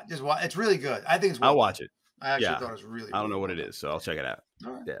just watch. It's really good. I think it's. I'll watch it. I actually thought it was really. I don't know really what it is, so I'll check it out.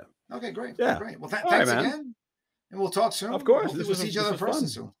 All right. Yeah. Okay, great. Yeah. Great. Well, All thanks right, man. again, and we'll talk soon. Of course. Hopefully we'll see each other in person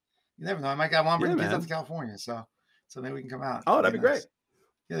soon. You never know. I might want to bring the kids out to California, so maybe we can come out. Oh, that'd be great.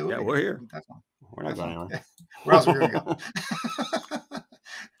 Yeah, we're here. Definitely. We're not going anywhere. Where else are we gonna go?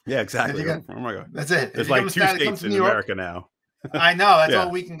 Yeah, exactly. Oh my God. That's it. There's like 2 states in America now. I know. That's all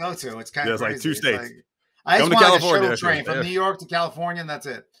we can go to. It's kind of crazy. There's like 2 states. I just want a shuttle train from New York to California, and that's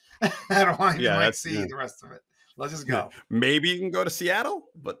it. I don't want to see the rest of it. Let's just go. Maybe you can go to Seattle,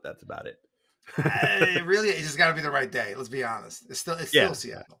 but that's about it. It just got to be the right day. Let's be honest. It's still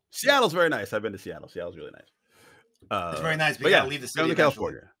Seattle. Seattle's very nice. I've been to Seattle. Seattle's really nice. It's very nice, but you got to leave the city. Come to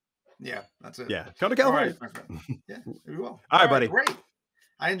California. Yeah, that's it. Yeah, come to California. Yeah, we will. All right, buddy. Great.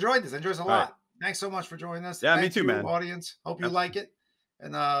 I enjoyed this. I enjoyed this a lot. Thanks so much for joining us. Yeah, me too, man. Audience. Hope you like it.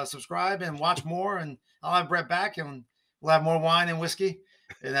 And subscribe and watch more. And I'll have Brett back, and we'll have more wine and whiskey.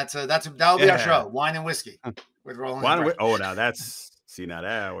 And that'll be our show, wine and whiskey with Roland. Now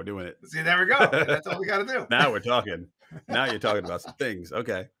now we're doing it. See, there we go. That's all we got to do. Now we're talking. Now you're talking about some things.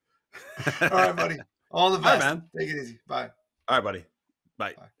 Okay. All right, buddy. All the best. All right, man. Take it easy. Bye. All right, buddy.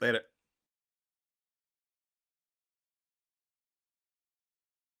 Bye. Later.